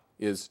high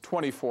is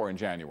 24 in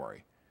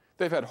January.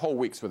 They've had whole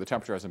weeks where the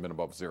temperature hasn't been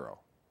above zero.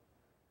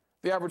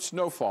 The average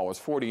snowfall is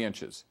 40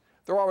 inches.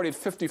 They're already at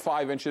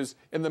 55 inches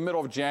in the middle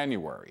of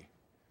January.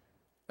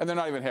 And they're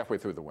not even halfway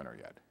through the winter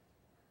yet.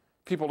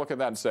 People look at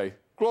that and say,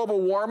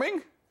 global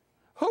warming?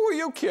 Who are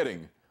you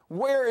kidding?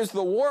 Where is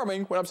the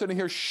warming when I'm sitting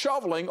here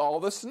shoveling all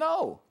the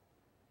snow?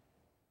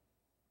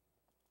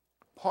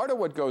 Part of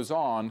what goes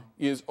on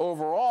is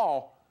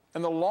overall,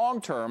 in the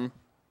long term,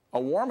 a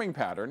warming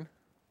pattern.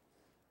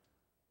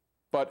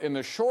 But in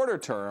the shorter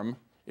term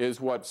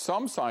is what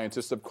some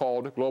scientists have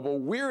called global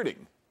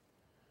weirding.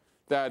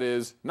 That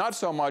is, not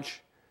so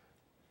much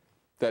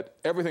that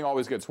everything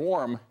always gets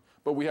warm,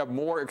 but we have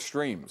more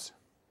extremes.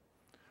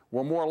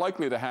 We're more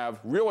likely to have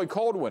really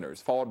cold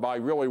winters followed by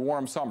really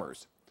warm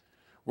summers.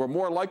 We're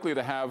more likely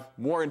to have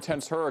more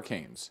intense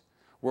hurricanes.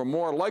 We're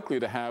more likely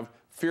to have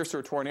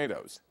fiercer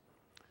tornadoes.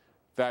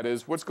 That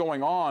is, what's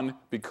going on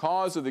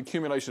because of the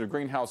accumulation of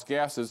greenhouse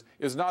gases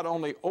is not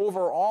only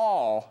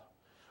overall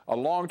a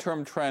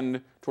long-term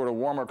trend toward a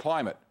warmer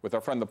climate with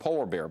our friend the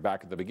polar bear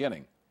back at the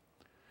beginning,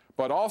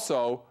 but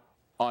also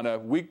on a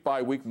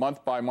week-by-week,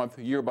 month-by-month,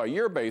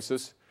 year-by-year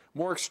basis,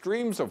 more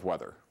extremes of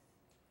weather.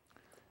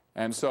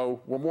 And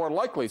so we're more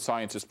likely,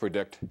 scientists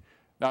predict,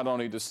 not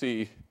only to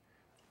see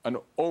an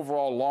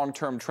overall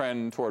long-term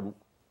trend toward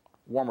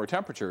warmer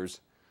temperatures,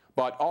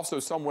 but also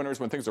some winters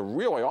when things are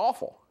really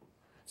awful.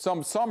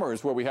 Some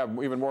summers where we have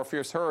even more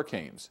fierce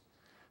hurricanes,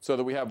 so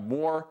that we have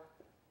more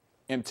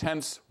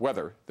intense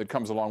weather that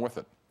comes along with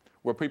it,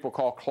 what people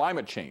call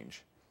climate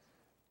change.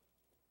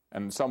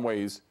 And in some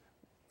ways,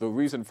 the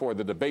reason for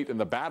the debate and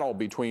the battle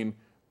between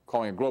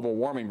calling it global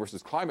warming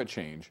versus climate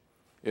change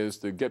is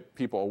to get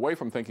people away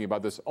from thinking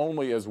about this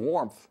only as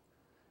warmth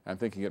and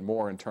thinking it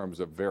more in terms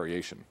of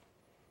variation.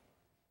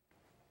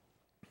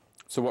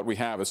 So what we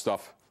have is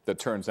stuff that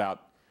turns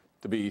out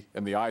to be,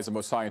 in the eyes of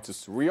most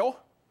scientists, real,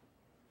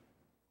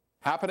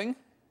 happening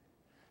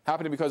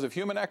because of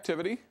human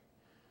activity,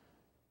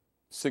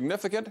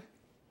 significant,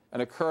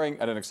 and occurring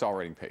at an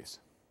accelerating pace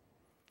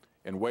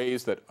in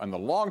ways that in the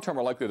long term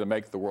are likely to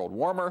make the world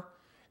warmer,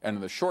 and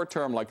in the short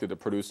term likely to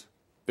produce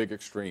big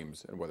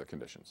extremes in weather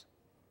conditions.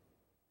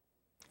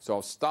 So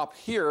I'll stop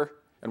here,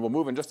 and we'll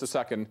move in just a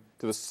second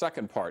to the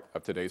second part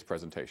of today's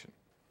presentation.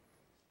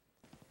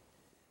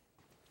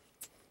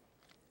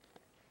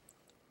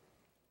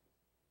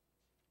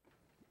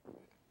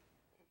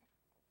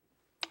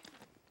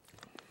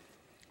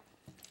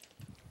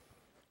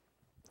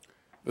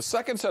 The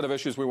second set of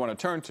issues we want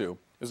to turn to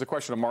is the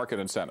question of market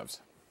incentives.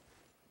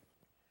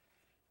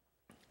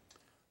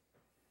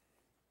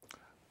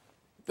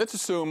 Let's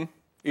assume,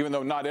 even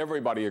though not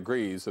everybody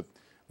agrees that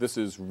this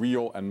is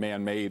real and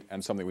man-made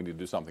and something we need to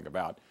do something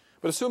about,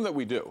 but assume that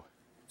we do.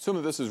 Assume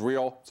that this is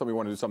real, something we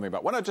want to do something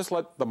about. Why not just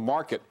let the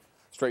market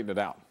straighten it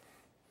out?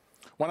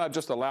 Why not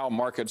just allow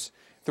markets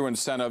through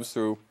incentives,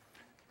 through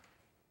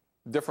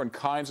different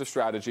kinds of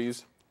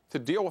strategies to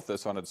deal with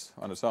this on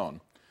its own?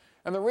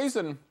 And the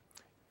reason,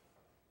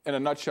 in a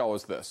nutshell,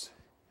 is this.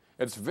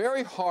 It's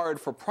very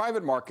hard for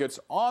private markets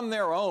on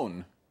their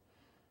own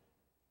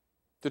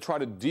to try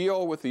to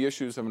deal with the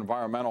issues of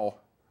environmental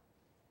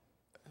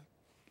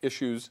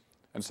issues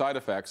and side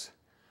effects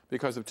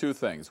because of two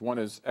things. One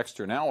is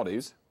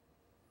externalities,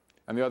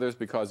 and the other is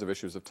because of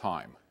issues of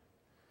time.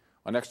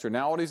 On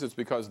externalities, it's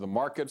because the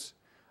markets,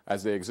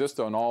 as they exist,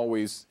 don't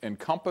always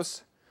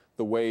encompass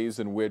the ways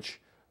in which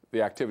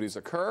the activities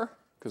occur,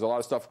 because a lot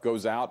of stuff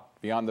goes out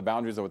beyond the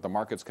boundaries of what the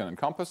markets can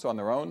encompass on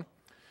their own.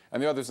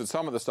 And the other is that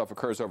some of the stuff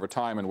occurs over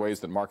time in ways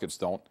that markets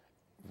don't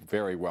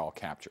very well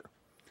capture.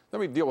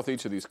 Let me deal with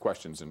each of these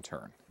questions in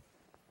turn.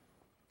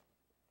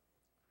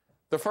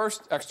 The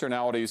first,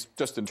 externalities,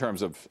 just in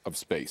terms of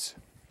space.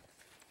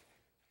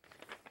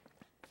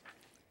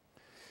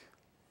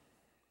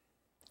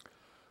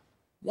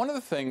 One of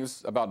the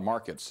things about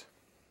markets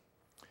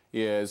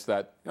is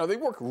that they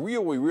work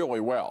really, really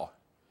well.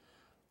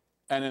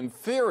 And in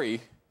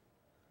theory,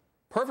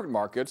 perfect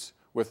markets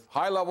with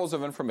high levels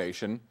of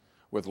information,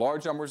 with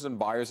large numbers of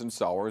buyers and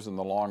sellers in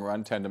the long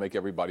run, tend to make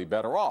everybody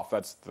better off.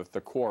 That's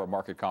the core of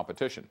market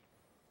competition.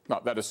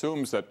 Now, that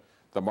assumes that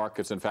the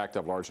markets, in fact,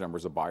 have large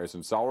numbers of buyers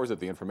and sellers, that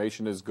the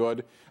information is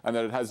good, and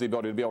that it has the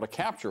ability to be able to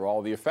capture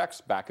all the effects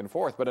back and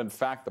forth. But in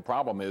fact, the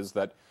problem is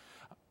that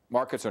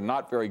markets are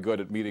not very good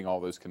at meeting all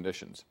those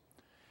conditions.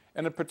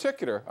 And in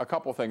particular, a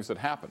couple of things that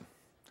happen.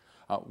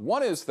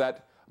 One is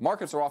that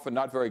markets are often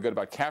not very good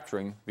about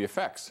capturing the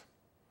effects.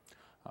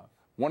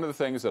 One of the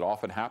things that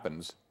often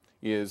happens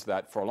is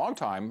that for a long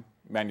time,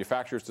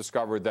 manufacturers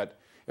discovered that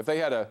if they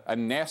had a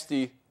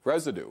nasty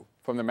residue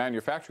from the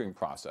manufacturing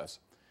process,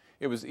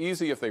 it was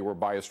easy if they were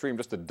by a stream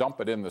just to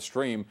dump it in the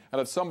stream and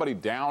let somebody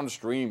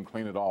downstream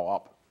clean it all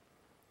up.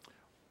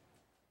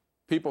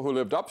 People who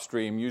lived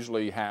upstream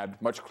usually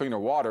had much cleaner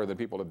water than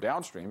people lived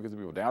downstream, because the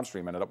people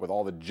downstream ended up with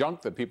all the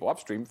junk that people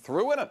upstream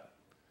threw in it.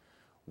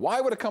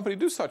 Why would a company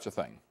do such a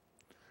thing?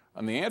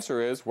 And the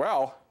answer is,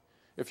 well,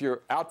 if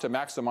you're out to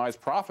maximize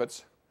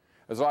profits,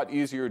 it's a lot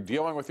easier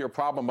dealing with your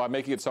problem by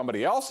making it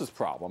somebody else's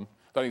problem,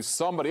 letting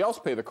somebody else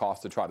pay the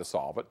cost to try to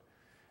solve it,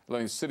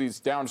 letting cities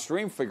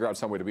downstream figure out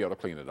some way to be able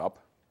to clean it up.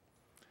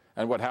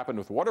 And what happened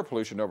with water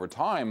pollution over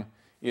time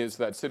is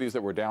that cities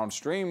that were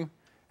downstream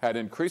had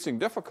increasing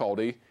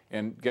difficulty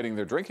in getting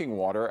their drinking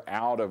water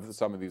out of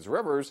some of these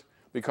rivers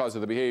because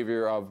of the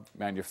behavior of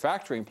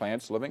manufacturing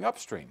plants living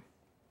upstream.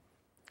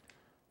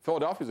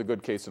 Philadelphia is a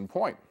good case in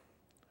point.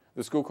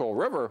 The Schuylkill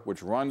River,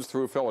 which runs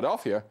through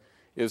Philadelphia,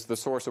 is the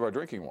source of our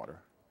drinking water.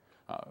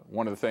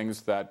 One of the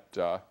things that,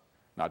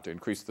 not to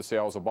increase the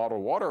sales of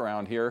bottled water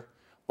around here,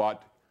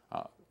 but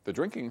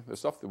the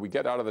stuff that we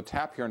get out of the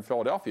tap here in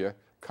Philadelphia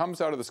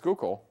comes out of the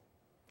Schuylkill,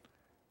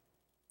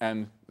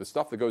 and the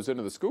stuff that goes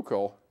into the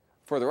Schuylkill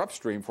further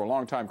upstream for a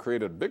long time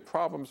created big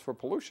problems for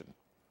pollution.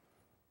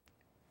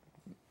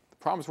 The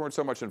problems weren't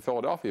so much in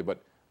Philadelphia,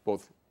 but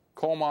both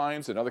coal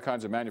mines and other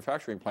kinds of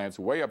manufacturing plants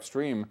way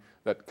upstream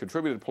that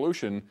contributed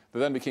pollution that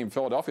then became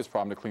Philadelphia's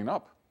problem to clean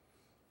up.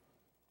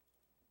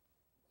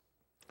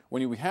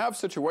 When you have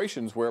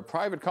situations where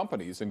private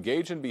companies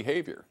engage in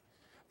behavior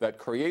that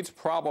creates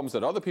problems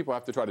that other people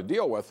have to try to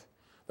deal with,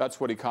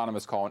 that's what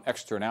economists call an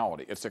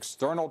externality. It's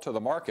external to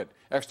the market,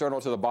 external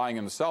to the buying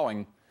and the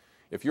selling.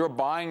 If you're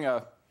buying,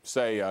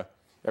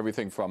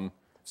 everything from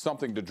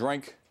something to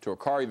drink to a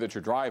car that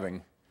you're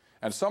driving,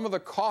 and some of the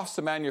costs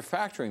of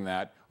manufacturing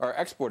that are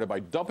exported by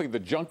dumping the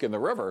junk in the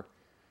river,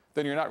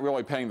 then you're not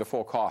really paying the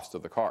full cost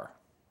of the car,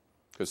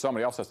 because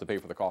somebody else has to pay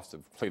for the cost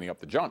of cleaning up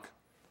the junk.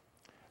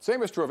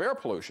 Same is true of air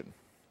pollution.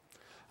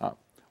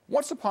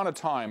 Once upon a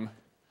time,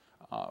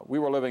 we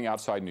were living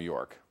outside New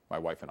York, my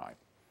wife and I.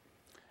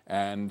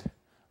 And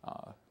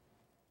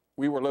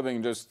we were living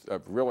in just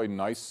a really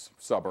nice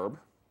suburb.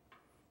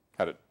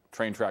 Had a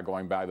train track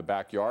going by the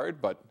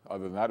backyard, but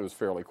other than that, it was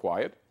fairly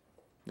quiet.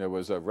 There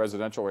was a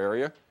residential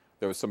area.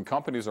 There was some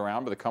companies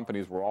around, but the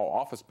companies were all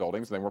office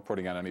buildings, and they weren't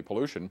putting out any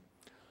pollution.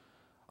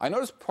 I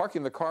noticed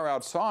parking the car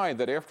outside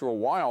that after a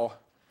while,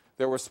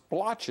 there were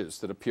splotches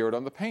that appeared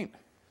on the paint.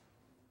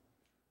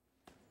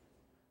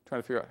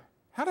 Trying to figure out,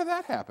 how did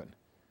that happen?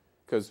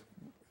 Because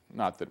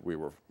not that we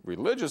were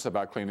religious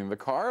about cleaning the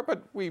car,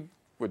 but we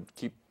would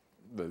keep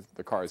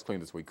the car as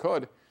clean as we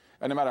could.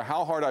 And no matter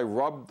how hard I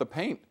rubbed the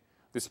paint,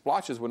 the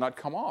splotches would not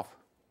come off.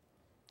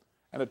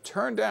 And it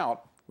turned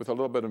out, with a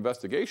little bit of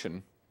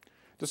investigation,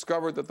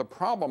 discovered that the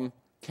problem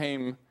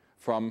came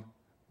from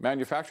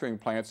manufacturing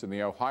plants in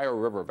the Ohio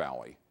River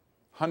Valley,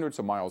 hundreds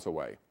of miles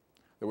away,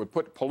 that would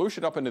put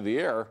pollution up into the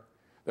air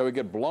that would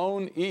get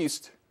blown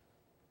east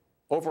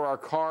over our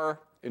car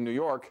in New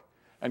York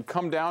and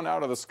come down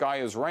out of the sky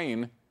as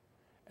rain.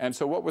 And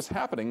so what was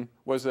happening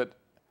was that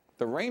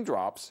the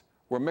raindrops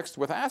were mixed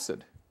with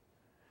acid.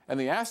 And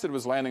the acid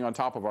was landing on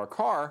top of our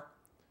car,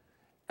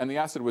 and the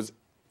acid was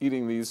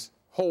eating these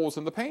holes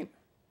in the paint.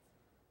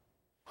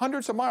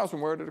 Hundreds of miles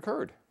from where it had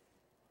occurred.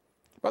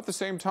 About the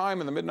same time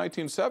in the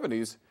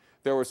mid-1970s,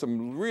 there were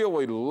some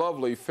really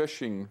lovely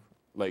fishing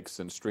lakes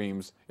and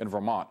streams in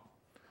Vermont,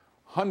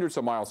 hundreds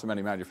of miles from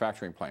many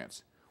manufacturing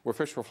plants, where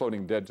fish were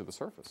floating dead to the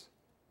surface.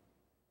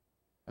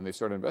 And they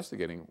started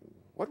investigating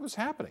what was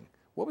happening,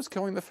 what was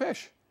killing the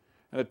fish.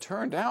 And it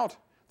turned out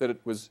that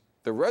it was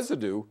the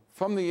residue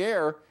from the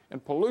air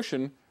and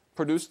pollution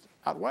produced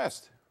out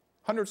west,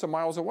 hundreds of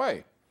miles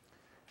away.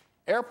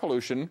 Air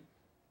pollution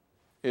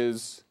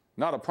is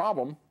not a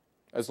problem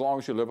as long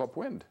as you live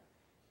upwind.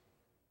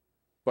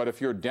 But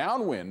if you're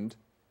downwind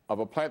of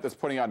a plant that's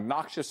putting out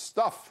noxious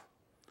stuff,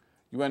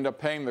 you end up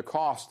paying the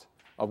cost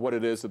of what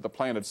it is that the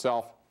plant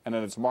itself and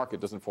in its market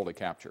doesn't fully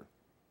capture.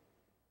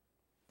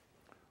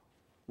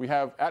 We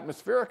have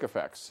atmospheric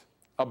effects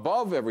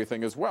above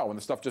everything as well, when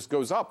the stuff just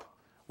goes up,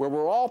 where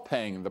we're all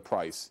paying the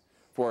price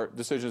for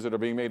decisions that are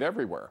being made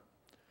everywhere.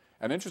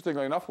 And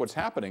interestingly enough, what's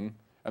happening,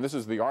 and this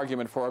is the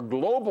argument for a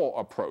global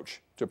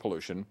approach to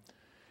pollution,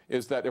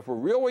 is that if we're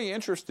really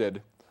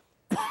interested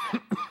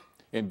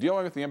in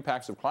dealing with the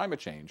impacts of climate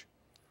change,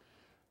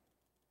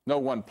 no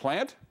one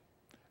plant,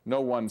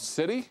 no one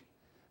city,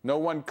 no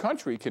one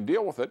country can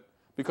deal with it,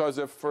 because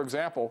if, for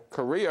example,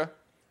 Korea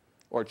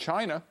or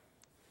China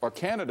or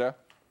Canada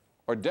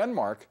or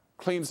Denmark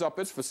cleans up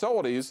its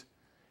facilities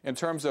in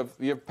terms of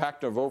the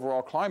impact of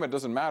overall climate, it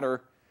doesn't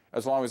matter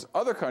as long as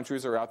other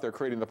countries are out there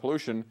creating the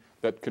pollution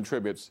that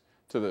contributes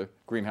to the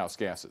greenhouse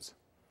gases.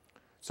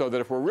 So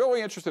that if we're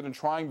really interested in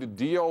trying to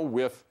deal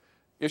with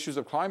issues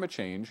of climate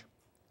change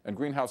and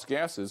greenhouse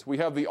gases, we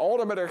have the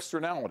ultimate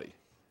externality,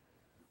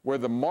 where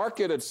the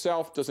market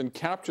itself doesn't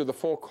capture the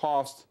full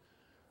cost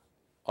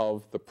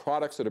of the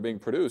products that are being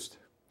produced,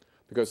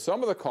 because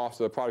some of the cost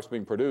of the products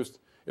being produced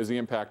is the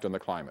impact on the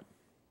climate,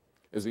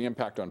 is the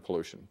impact on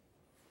pollution.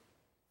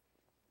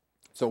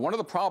 So one of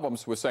the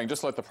problems with saying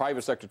just let the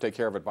private sector take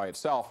care of it by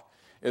itself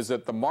is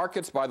that the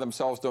markets by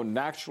themselves don't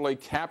naturally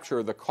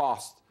capture the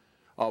cost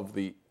of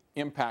the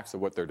impacts of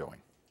what they're doing.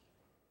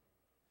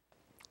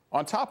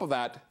 On top of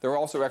that, there are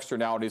also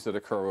externalities that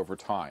occur over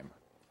time.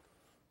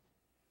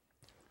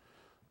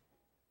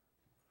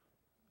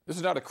 This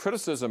is not a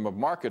criticism of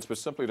markets, but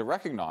simply to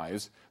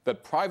recognize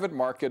that private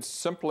markets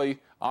simply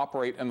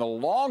operate in the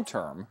long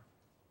term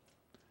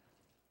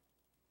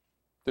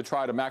to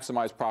try to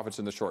maximize profits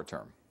in the short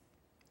term.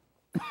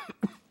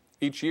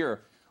 Each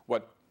year,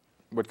 what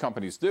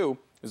companies do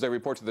is they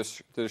report to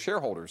the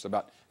shareholders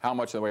about how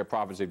much in the way of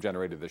profits they've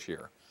generated this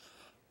year.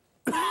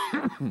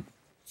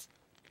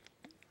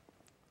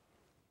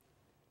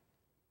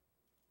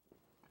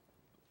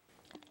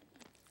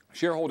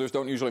 Shareholders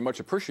don't usually much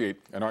appreciate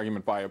an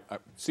argument by a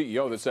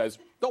CEO that says,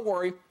 don't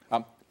worry,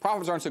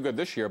 profits aren't so good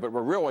this year, but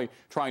we're really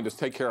trying to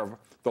take care of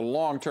the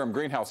long-term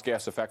greenhouse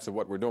gas effects of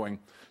what we're doing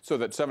so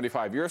that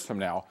 75 years from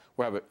now,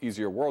 we'll have an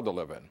easier world to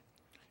live in.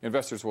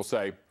 Investors will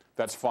say,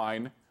 that's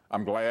fine,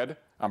 I'm glad,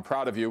 I'm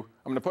proud of you,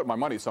 I'm going to put my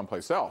money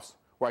someplace else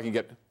where I can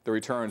get the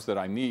returns that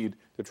I need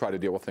to try to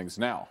deal with things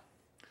now.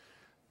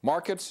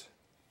 Markets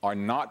are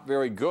not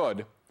very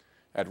good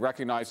at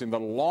recognizing the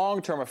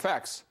long-term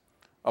effects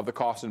of the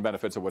costs and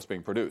benefits of what's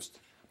being produced,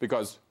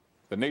 because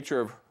the nature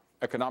of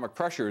economic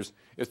pressures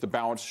is to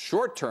balance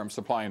short-term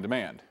supply and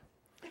demand.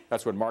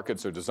 That's what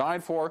markets are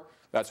designed for.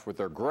 That's what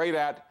they're great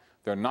at.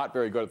 They're not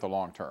very good at the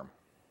long term.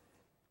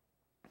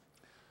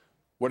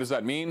 What does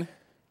that mean?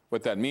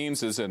 What that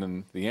means is,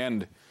 in the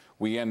end,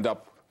 we end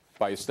up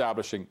by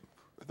establishing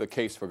the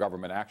case for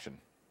government action.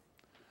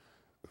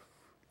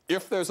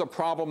 If there's a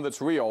problem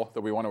that's real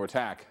that we want to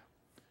attack,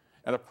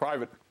 and if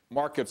private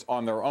markets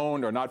on their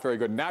own are not very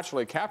good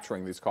naturally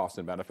capturing these costs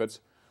and benefits,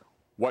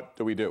 what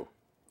do we do?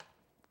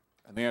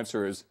 And the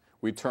answer is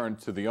we turn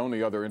to the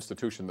only other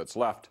institution that's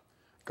left,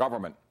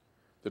 government,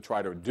 to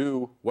try to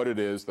do what it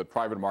is that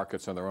private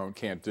markets on their own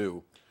can't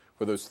do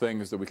for those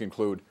things that we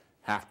conclude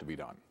have to be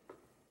done.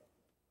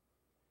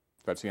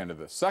 That's the end of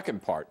the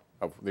second part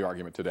of the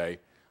argument today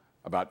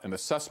about an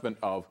assessment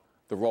of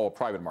the role of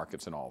private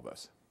markets in all of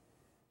this.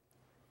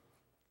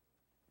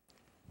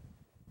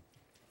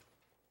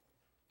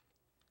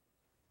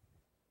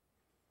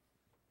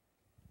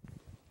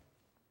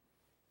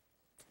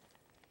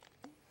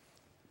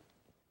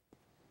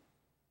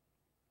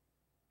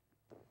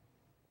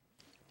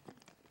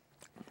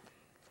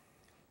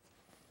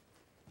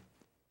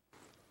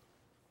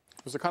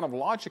 There's a kind of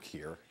logic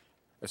here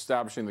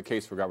establishing the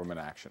case for government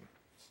action.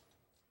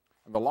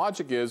 And the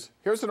logic is,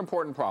 here's an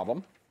important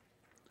problem.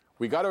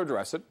 We got to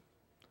address it.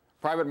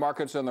 Private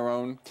markets on their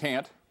own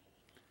can't.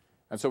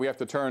 And so we have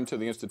to turn to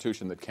the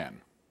institution that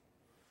can,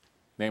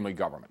 namely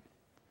government.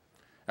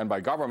 And by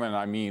government,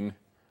 I mean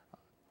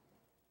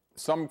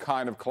some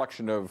kind of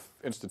collection of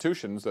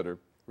institutions that are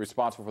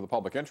responsible for the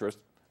public interest.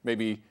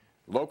 Maybe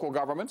local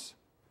governments,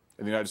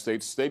 in the United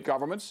States, state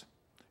governments.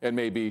 It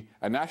may be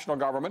a national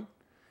government.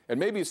 It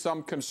may be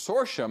some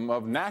consortium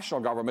of national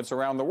governments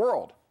around the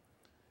world.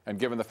 And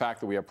given the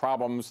fact that we have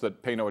problems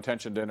that pay no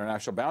attention to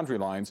international boundary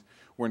lines,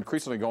 we're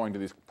increasingly going to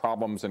these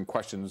problems and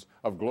questions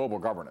of global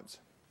governance,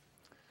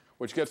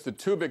 which gets to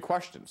two big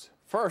questions.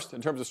 First,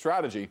 in terms of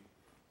strategy,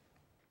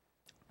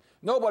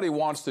 nobody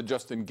wants to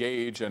just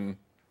engage in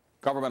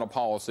governmental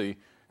policy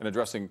in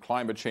addressing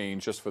climate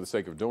change just for the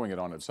sake of doing it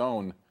on its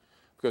own.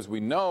 because we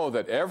know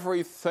that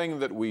everything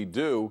that we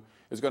do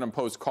is going to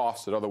impose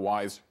costs that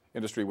otherwise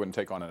industry wouldn't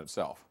take on in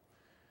itself.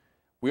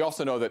 We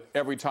also know that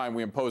every time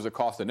we impose a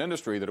cost in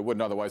industry that it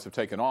wouldn't otherwise have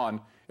taken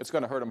on, it's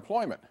going to hurt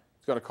employment.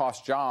 It's going to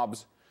cost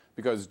jobs,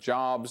 because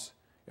jobs,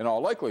 in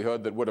all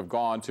likelihood, that would have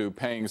gone to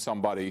paying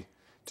somebody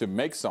to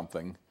make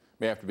something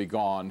may have to be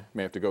gone,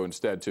 may have to go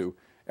instead to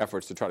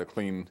efforts to try to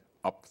clean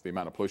up the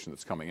amount of pollution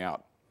that's coming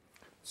out.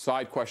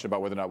 Side question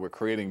about whether or not we're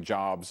creating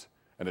jobs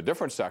in a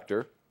different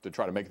sector to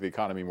try to make the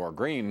economy more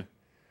green,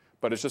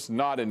 but it's just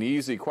not an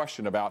easy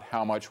question about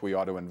how much we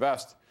ought to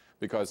invest,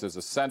 because there's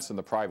a sense in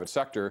the private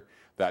sector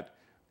that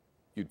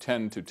you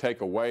tend to take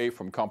away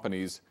from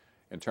companies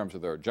in terms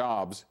of their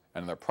jobs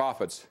and their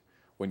profits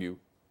when you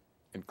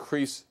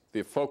increase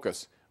the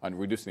focus on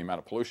reducing the amount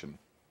of pollution.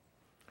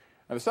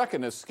 And the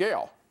second is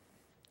scale.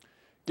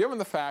 Given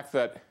the fact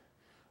that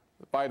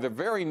by their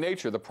very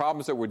nature, the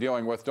problems that we're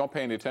dealing with don't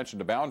pay any attention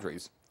to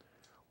boundaries,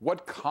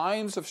 what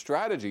kinds of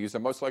strategies are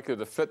most likely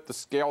to fit the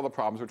scale of the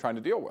problems we're trying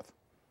to deal with?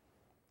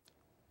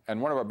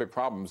 And one of our big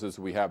problems is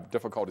we have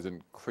difficulties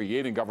in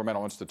creating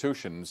governmental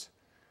institutions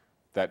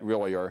that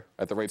really are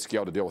at the right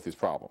scale to deal with these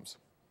problems.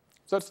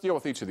 So let's deal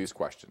with each of these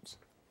questions.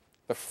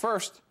 The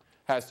first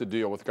has to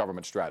deal with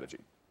government strategy.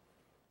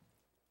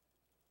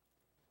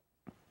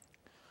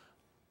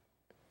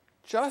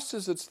 Just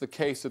as it's the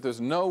case that there's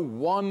no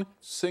one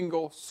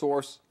single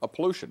source of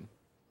pollution,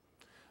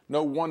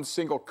 no one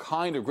single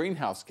kind of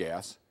greenhouse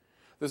gas,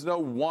 there's no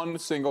one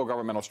single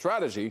governmental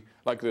strategy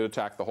likely to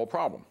attack the whole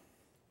problem.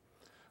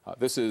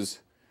 This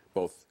is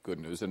both good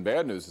news and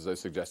bad news, as I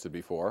suggested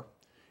before.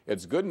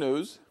 It's good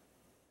news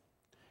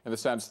in the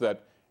sense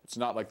that it's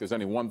not like there's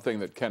any one thing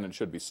that can and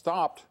should be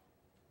stopped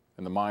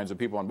in the minds of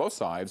people on both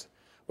sides,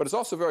 but it's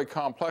also very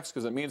complex,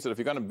 because it means that if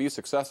you're going to be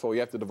successful, you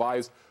have to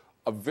devise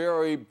a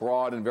very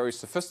broad and very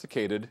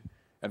sophisticated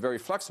and very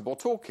flexible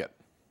toolkit.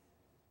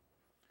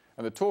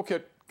 And the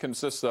toolkit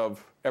consists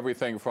of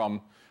everything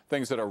from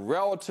things that are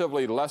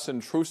relatively less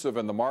intrusive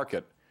in the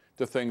market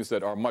to things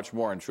that are much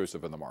more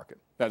intrusive in the market.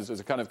 That is, there's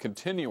a kind of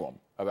continuum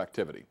of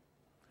activity.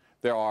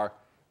 There are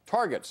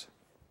targets.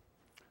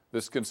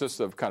 This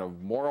consists of kind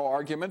of moral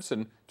arguments,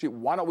 and gee,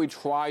 why don't we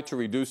try to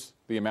reduce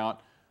the amount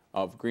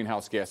of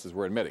greenhouse gases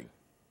we're emitting?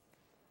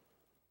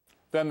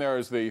 Then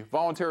there's the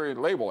voluntary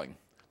labeling.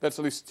 Let's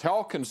at least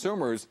tell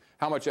consumers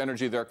how much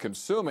energy they're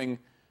consuming,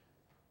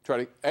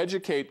 try to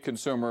educate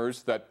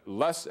consumers that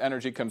less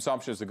energy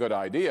consumption is a good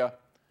idea,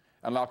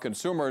 and allow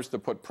consumers to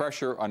put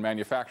pressure on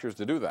manufacturers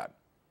to do that.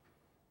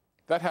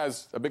 That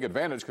has a big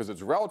advantage because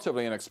it's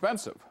relatively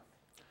inexpensive.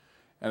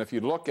 And if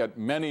you look at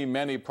many,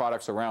 many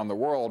products around the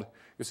world,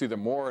 you see that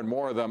more and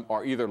more of them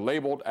are either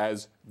labeled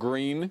as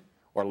green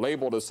or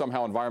labeled as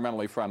somehow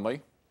environmentally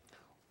friendly,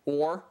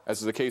 or,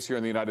 as is the case here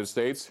in the United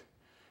States,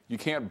 you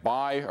can't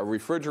buy a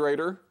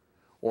refrigerator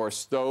or a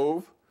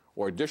stove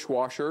or a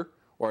dishwasher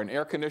or an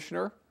air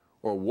conditioner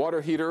or a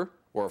water heater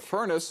or a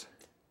furnace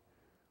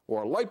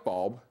or a light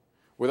bulb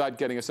without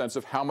getting a sense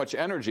of how much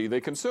energy they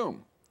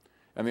consume.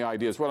 And the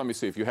idea is, well, let me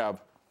see, if you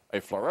have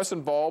a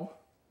fluorescent bulb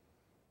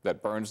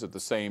that burns at the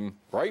same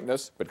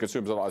brightness but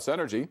consumes a lot less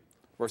energy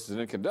versus an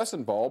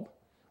incandescent bulb,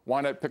 why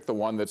not pick the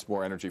one that's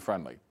more energy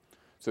friendly?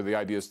 So the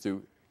idea is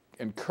to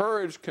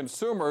encourage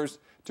consumers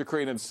to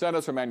create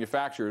incentives for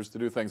manufacturers to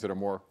do things that are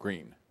more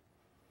green.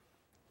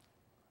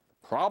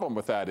 The problem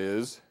with that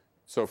is,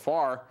 so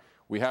far,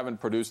 we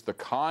haven't produced the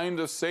kind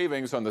of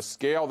savings on the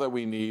scale that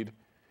we need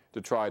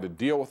to try to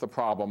deal with the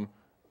problem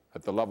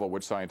at the level at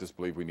which scientists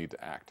believe we need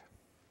to act.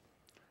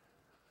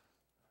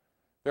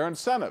 There are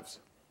incentives.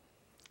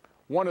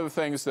 One of the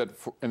things that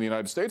in the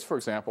United States, for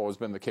example, has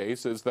been the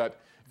case is that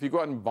if you go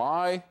out and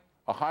buy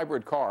a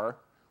hybrid car,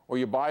 or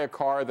you buy a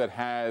car that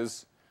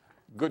has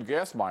good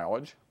gas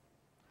mileage,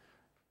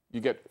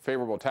 you get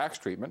favorable tax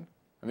treatment.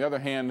 On the other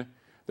hand,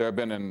 there have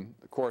been, in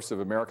the course of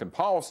American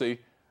policy,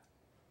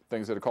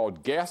 things that are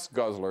called gas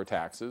guzzler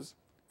taxes.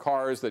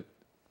 Cars that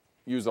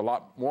use a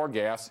lot more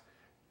gas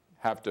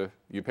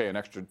you pay an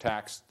extra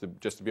tax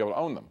just to be able to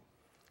own them.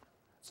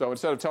 So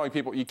instead of telling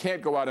people you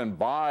can't go out and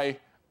buy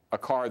a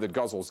car that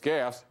guzzles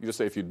gas, you just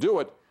say if you do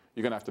it,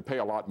 you're going to have to pay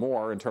a lot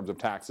more in terms of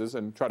taxes,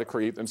 and try to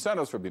create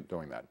incentives for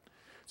doing that.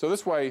 So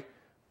this way,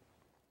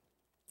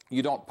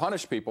 you don't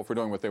punish people for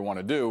doing what they want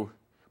to do,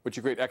 but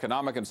you create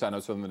economic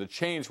incentives for them to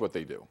change what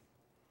they do.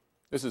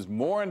 This is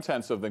more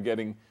intensive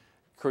than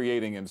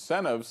creating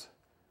incentives,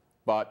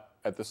 but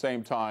at the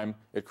same time,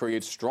 it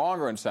creates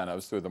stronger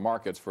incentives through the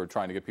markets for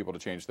trying to get people to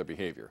change their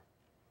behavior.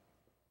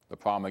 The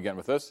problem, again,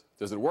 with this,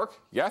 does it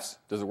work? Yes.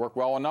 Does it work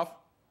well enough?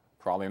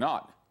 Probably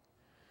not.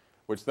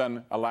 Which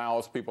then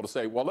allows people to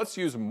say, well, let's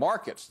use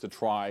markets to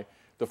try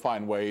to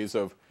find ways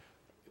of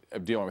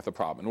dealing with the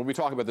problem. And we'll be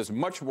talking about this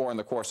much more in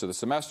the course of the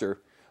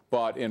semester,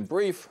 but in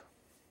brief,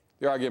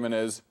 the argument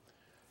is,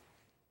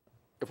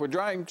 if we're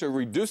trying to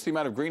reduce the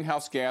amount of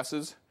greenhouse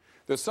gases,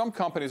 there's some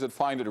companies that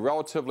find it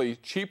relatively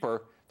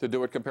cheaper to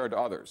do it compared to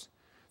others.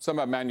 Some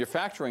have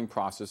manufacturing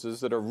processes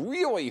that are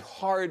really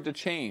hard to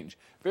change,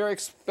 very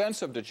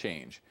expensive to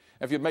change.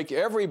 If you make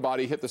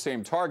everybody hit the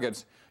same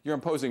targets, you're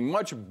imposing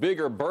much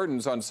bigger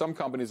burdens on some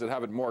companies that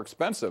have it more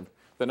expensive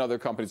than other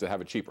companies that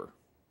have it cheaper.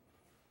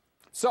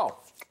 So,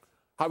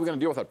 how are we going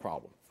to deal with that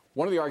problem?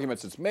 One of the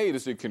arguments that's made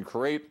is you can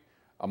create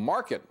a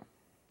market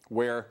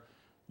where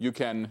you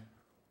can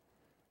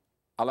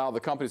allow the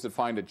companies that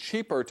find it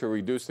cheaper to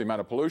reduce the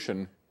amount of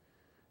pollution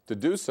to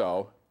do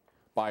so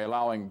by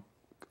allowing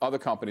other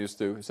companies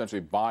to essentially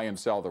buy and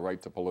sell the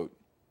right to pollute.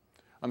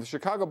 On the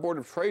Chicago Board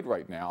of Trade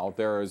right now,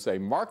 there is a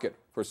market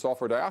for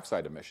sulfur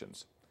dioxide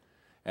emissions.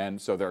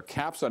 And so there are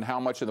caps on how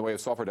much in the way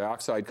of sulfur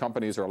dioxide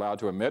companies are allowed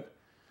to emit.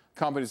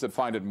 Companies that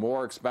find it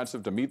more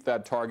expensive to meet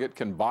that target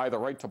can buy the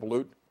right to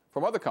pollute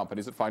from other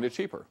companies that find it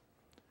cheaper.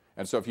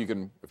 And so if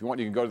you want,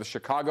 you can go to the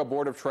Chicago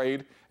Board of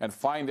Trade and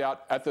find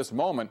out at this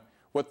moment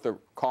what the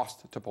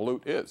cost to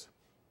pollute is.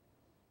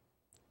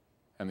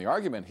 And the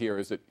argument here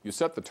is that you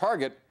set the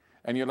target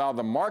and you allow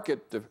the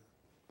market to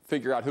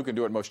figure out who can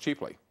do it most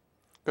cheaply.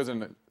 Because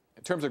in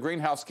terms of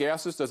greenhouse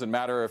gases, it doesn't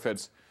matter if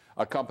it's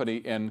a company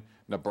in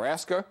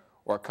Nebraska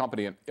or a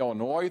company in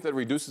Illinois that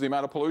reduces the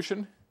amount of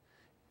pollution.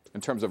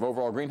 In terms of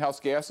overall greenhouse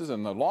gases,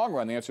 in the long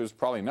run, the answer is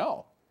probably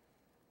no.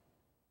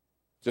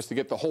 Just to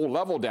get the whole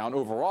level down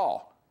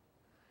overall.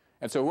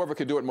 And so whoever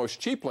can do it most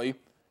cheaply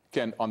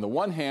can, on the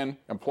one hand,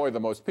 employ the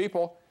most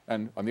people,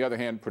 and on the other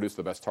hand, produce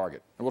the best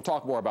target. And we'll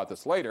talk more about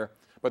this later,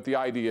 but the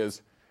idea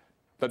is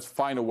let's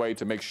find a way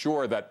to make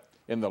sure that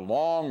in the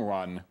long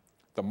run,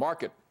 the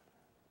market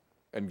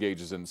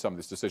engages in some of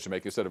this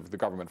decision-making instead of the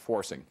government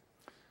forcing.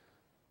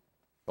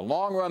 The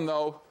long run,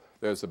 though,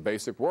 there's a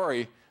basic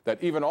worry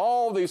that even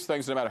all these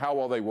things, no matter how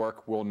well they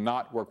work, will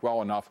not work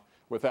well enough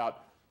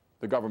without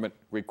the government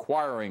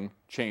requiring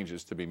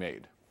changes to be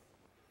made.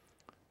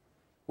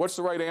 What's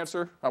the right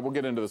answer? We'll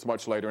get into this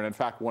much later, and in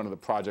fact, one of the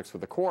projects for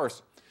the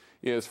course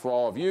is for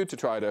all of you to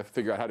try to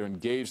figure out how to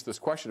engage this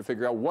question, to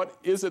figure out what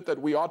is it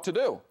that we ought to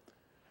do.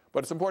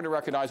 But it's important to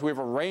recognize we have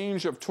a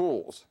range of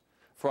tools,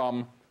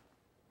 from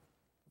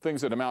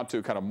things that amount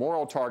to kind of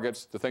moral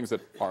targets to things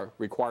that are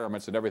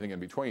requirements and everything in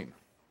between.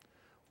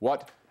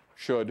 What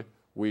should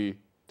we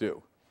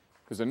do?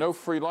 Because there are no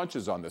free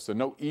lunches on this. There are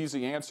no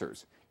easy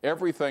answers.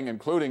 Everything,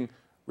 including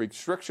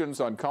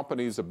restrictions on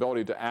companies'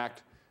 ability to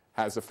act,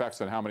 has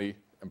effects on how many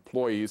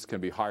employees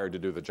can be hired to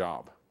do the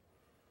job.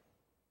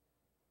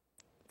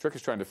 The trick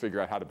is trying to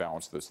figure out how to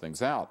balance those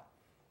things out.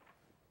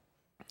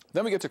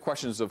 Then we get to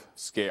questions of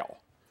scale.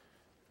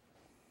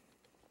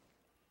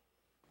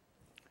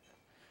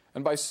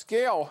 And by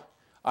scale,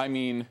 I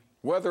mean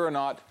whether or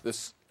not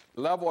this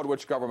level at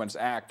which governments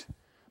act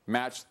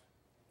match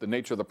the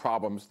nature of the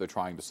problems they're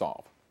trying to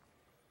solve.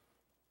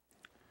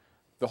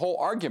 The whole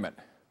argument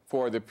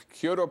for the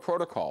Kyoto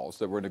protocols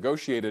that were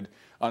negotiated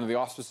under the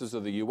auspices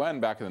of the UN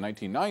back in the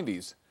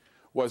 1990s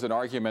was an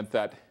argument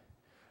that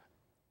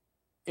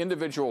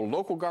individual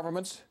local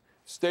governments,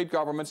 state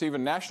governments,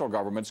 even national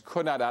governments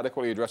could not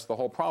adequately address the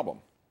whole problem.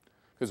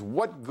 Because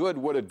what good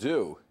would it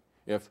do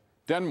if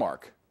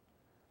Denmark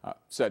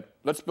said,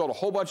 let's build a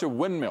whole bunch of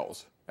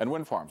windmills and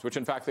wind farms, which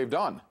in fact they've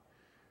done,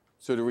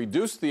 so to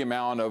reduce the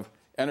amount of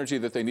energy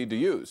that they need to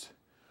use?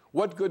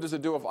 What good does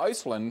it do if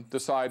Iceland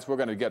decides we're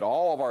going to get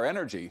all of our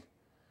energy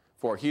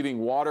for heating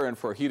water and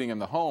for heating in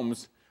the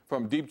homes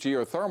from deep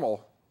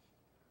geothermal,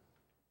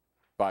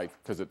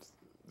 because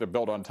they're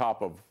built on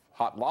top of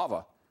hot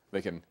lava?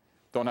 They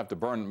don't have to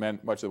burn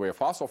much of the way of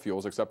fossil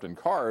fuels except in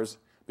cars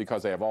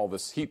because they have all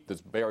this heat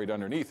that's buried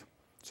underneath.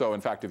 So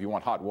in fact, if you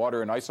want hot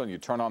water in Iceland, you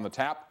turn on the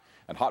tap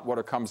and hot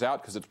water comes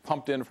out because it's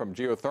pumped in from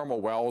geothermal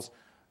wells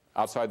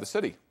outside the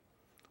city.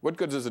 What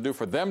good does it do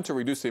for them to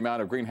reduce the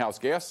amount of greenhouse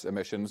gas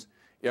emissions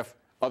if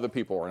other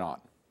people are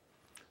not?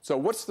 So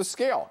what's the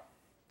scale?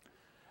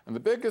 And the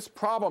biggest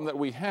problem that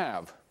we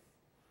have,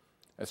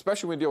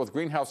 especially when we deal with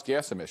greenhouse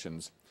gas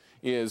emissions,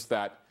 is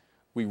that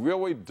we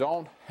really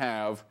don't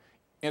have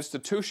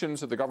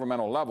institutions at the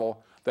governmental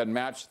level that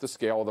match the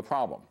scale of the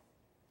problem.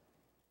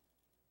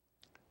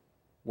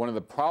 One of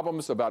the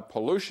problems about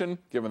pollution,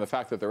 given the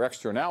fact that there are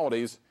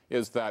externalities,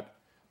 is that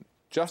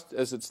just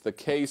as it's the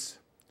case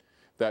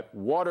that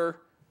water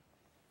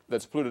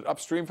that's polluted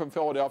upstream from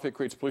Philadelphia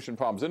creates pollution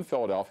problems in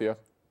Philadelphia,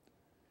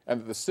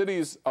 and that the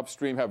cities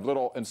upstream have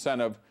little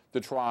incentive to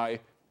try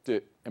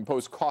to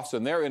impose costs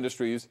on their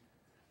industries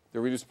to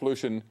reduce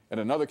pollution in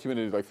another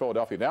community like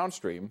Philadelphia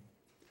downstream,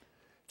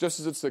 just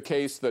as it's the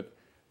case that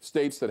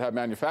states that have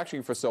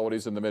manufacturing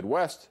facilities in the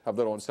Midwest have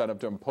little incentive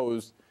to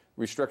impose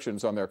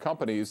restrictions on their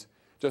companies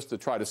just to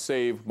try to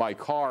save my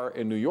car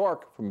in New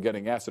York from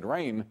getting acid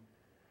rain.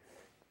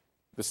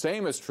 The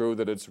same is true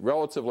that there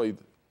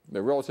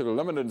are relatively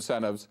limited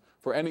incentives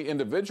for any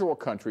individual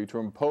country to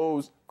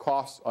impose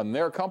costs on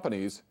their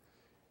companies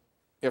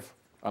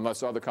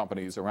unless other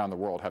companies around the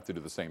world have to do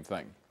the same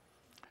thing.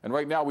 And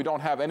right now we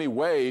don't have any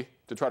way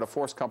to try to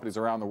force companies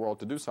around the world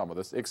to do some of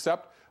this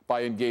except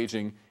by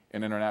engaging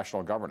in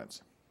international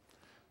governance.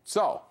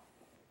 So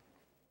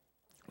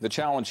the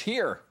challenge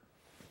here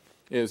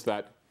is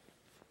that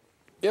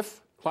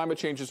if climate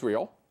change is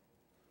real,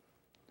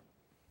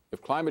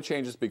 if climate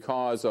change is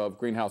because of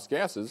greenhouse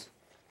gases,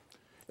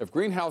 If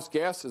greenhouse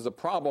gas is a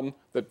problem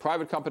that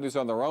private companies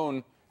on their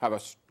own have a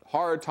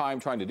hard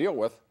time trying to deal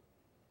with,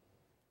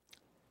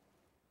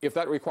 if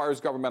that requires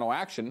governmental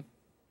action,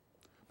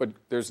 but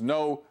there's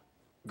no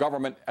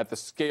government at the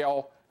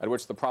scale at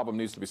which the problem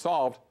needs to be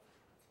solved,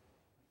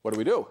 what do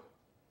we do?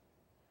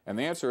 And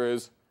the answer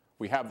is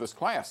we have this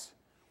class.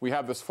 We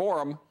have this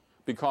forum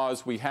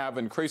because we have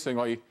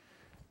increasingly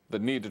the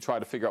need to try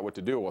to figure out what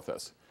to do with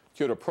this.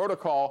 Kyoto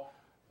Protocol,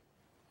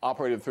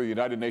 operated through the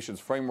United Nations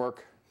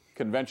Framework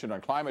Convention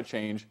on Climate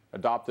Change,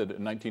 adopted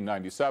in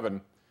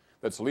 1997,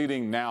 that's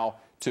leading now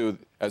to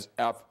as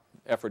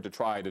effort to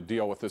try to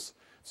deal with this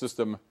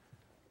system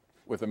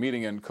with a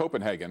meeting in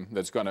Copenhagen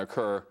that's going to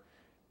occur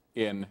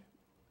in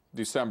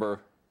December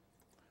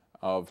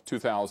of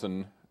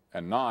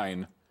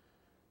 2009.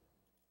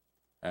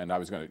 And I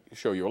was going to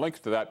show you a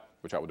link to that,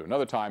 which I will do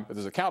another time. But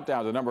there's a countdown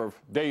to the number of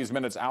days,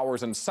 minutes,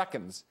 hours, and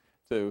seconds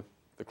to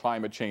the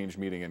climate change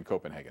meeting in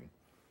Copenhagen.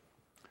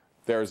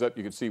 There's it.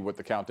 You can see what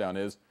the countdown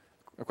is.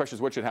 The question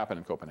is, what should happen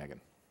in Copenhagen?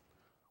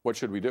 What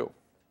should we do?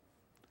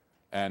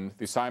 And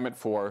the assignment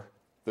for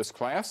this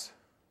class,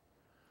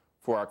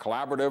 for our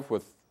collaborative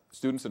with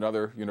students in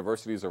other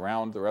universities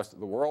around the rest of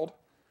the world,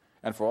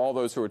 and for all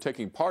those who are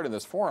taking part in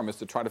this forum, is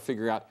to try to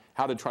figure out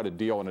how to try to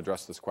deal and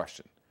address this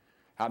question.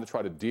 How to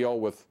try to deal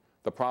with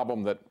the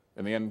problem that,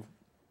 in the end,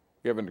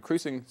 we have an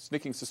increasing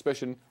sneaking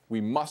suspicion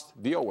we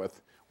must deal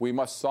with, we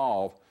must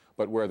solve,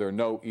 but where there are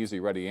no easy,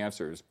 ready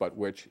answers, but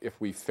which, if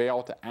we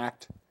fail to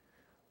act,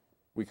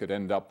 we could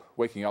end up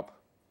waking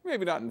up,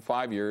 maybe not in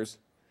 5 years,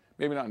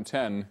 maybe not in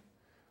 10,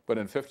 but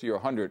in 50 or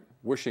 100,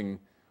 wishing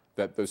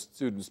that those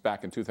students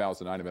back in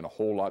 2009 had been a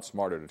whole lot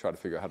smarter to try to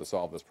figure out how to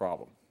solve this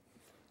problem.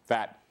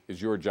 That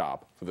is your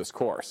job for this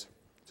course.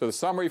 So the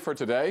summary for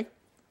today,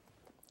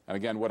 and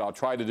again, what I'll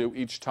try to do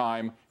each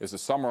time is to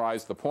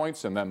summarize the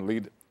points and then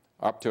lead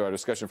up to our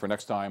discussion for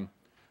next time.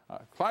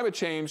 Climate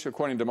change,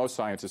 according to most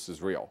scientists,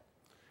 is real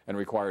and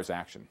requires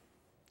action.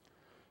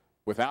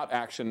 Without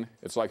action,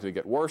 it's likely to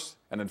get worse,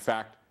 and in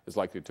fact, is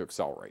likely to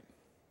accelerate.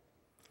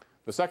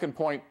 The second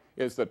point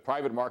is that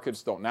private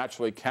markets don't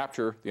naturally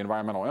capture the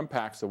environmental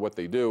impacts of what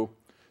they do,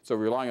 so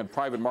relying on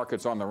private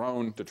markets on their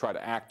own to try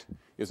to act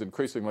is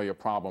increasingly a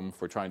problem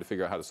for trying to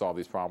figure out how to solve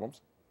these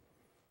problems.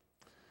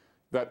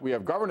 That we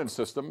have governance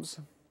systems,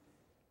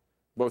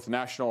 both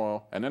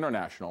national and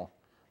international,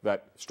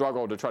 that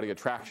struggle to try to get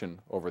traction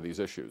over these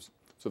issues.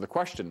 So the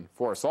question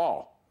for us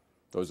all,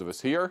 those of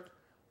us here,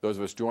 those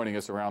of us joining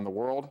us around the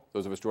world,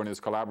 those of us joining this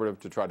collaborative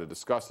to try to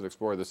discuss and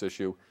explore this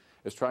issue,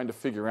 is trying to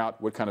figure out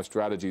what kind of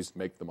strategies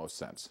make the most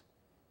sense.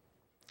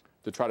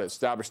 To try to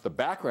establish the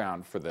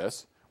background for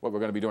this, what we're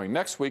going to be doing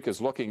next week is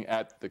looking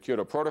at the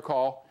Kyoto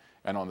Protocol,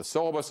 and on the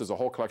syllabus is a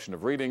whole collection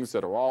of readings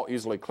that are all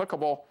easily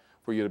clickable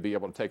for you to be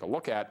able to take a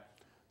look at,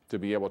 to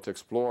be able to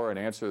explore and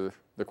answer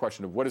the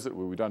question of what is it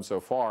we've done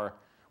so far,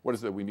 what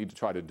is it we need to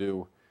try to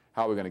do,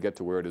 how are we going to get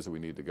to where it is that we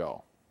need to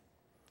go.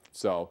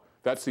 So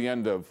that's the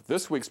end of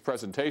this week's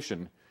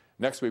presentation.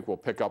 Next week we'll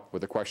pick up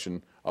with the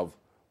question of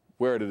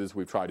where it is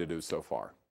we've tried to do so far.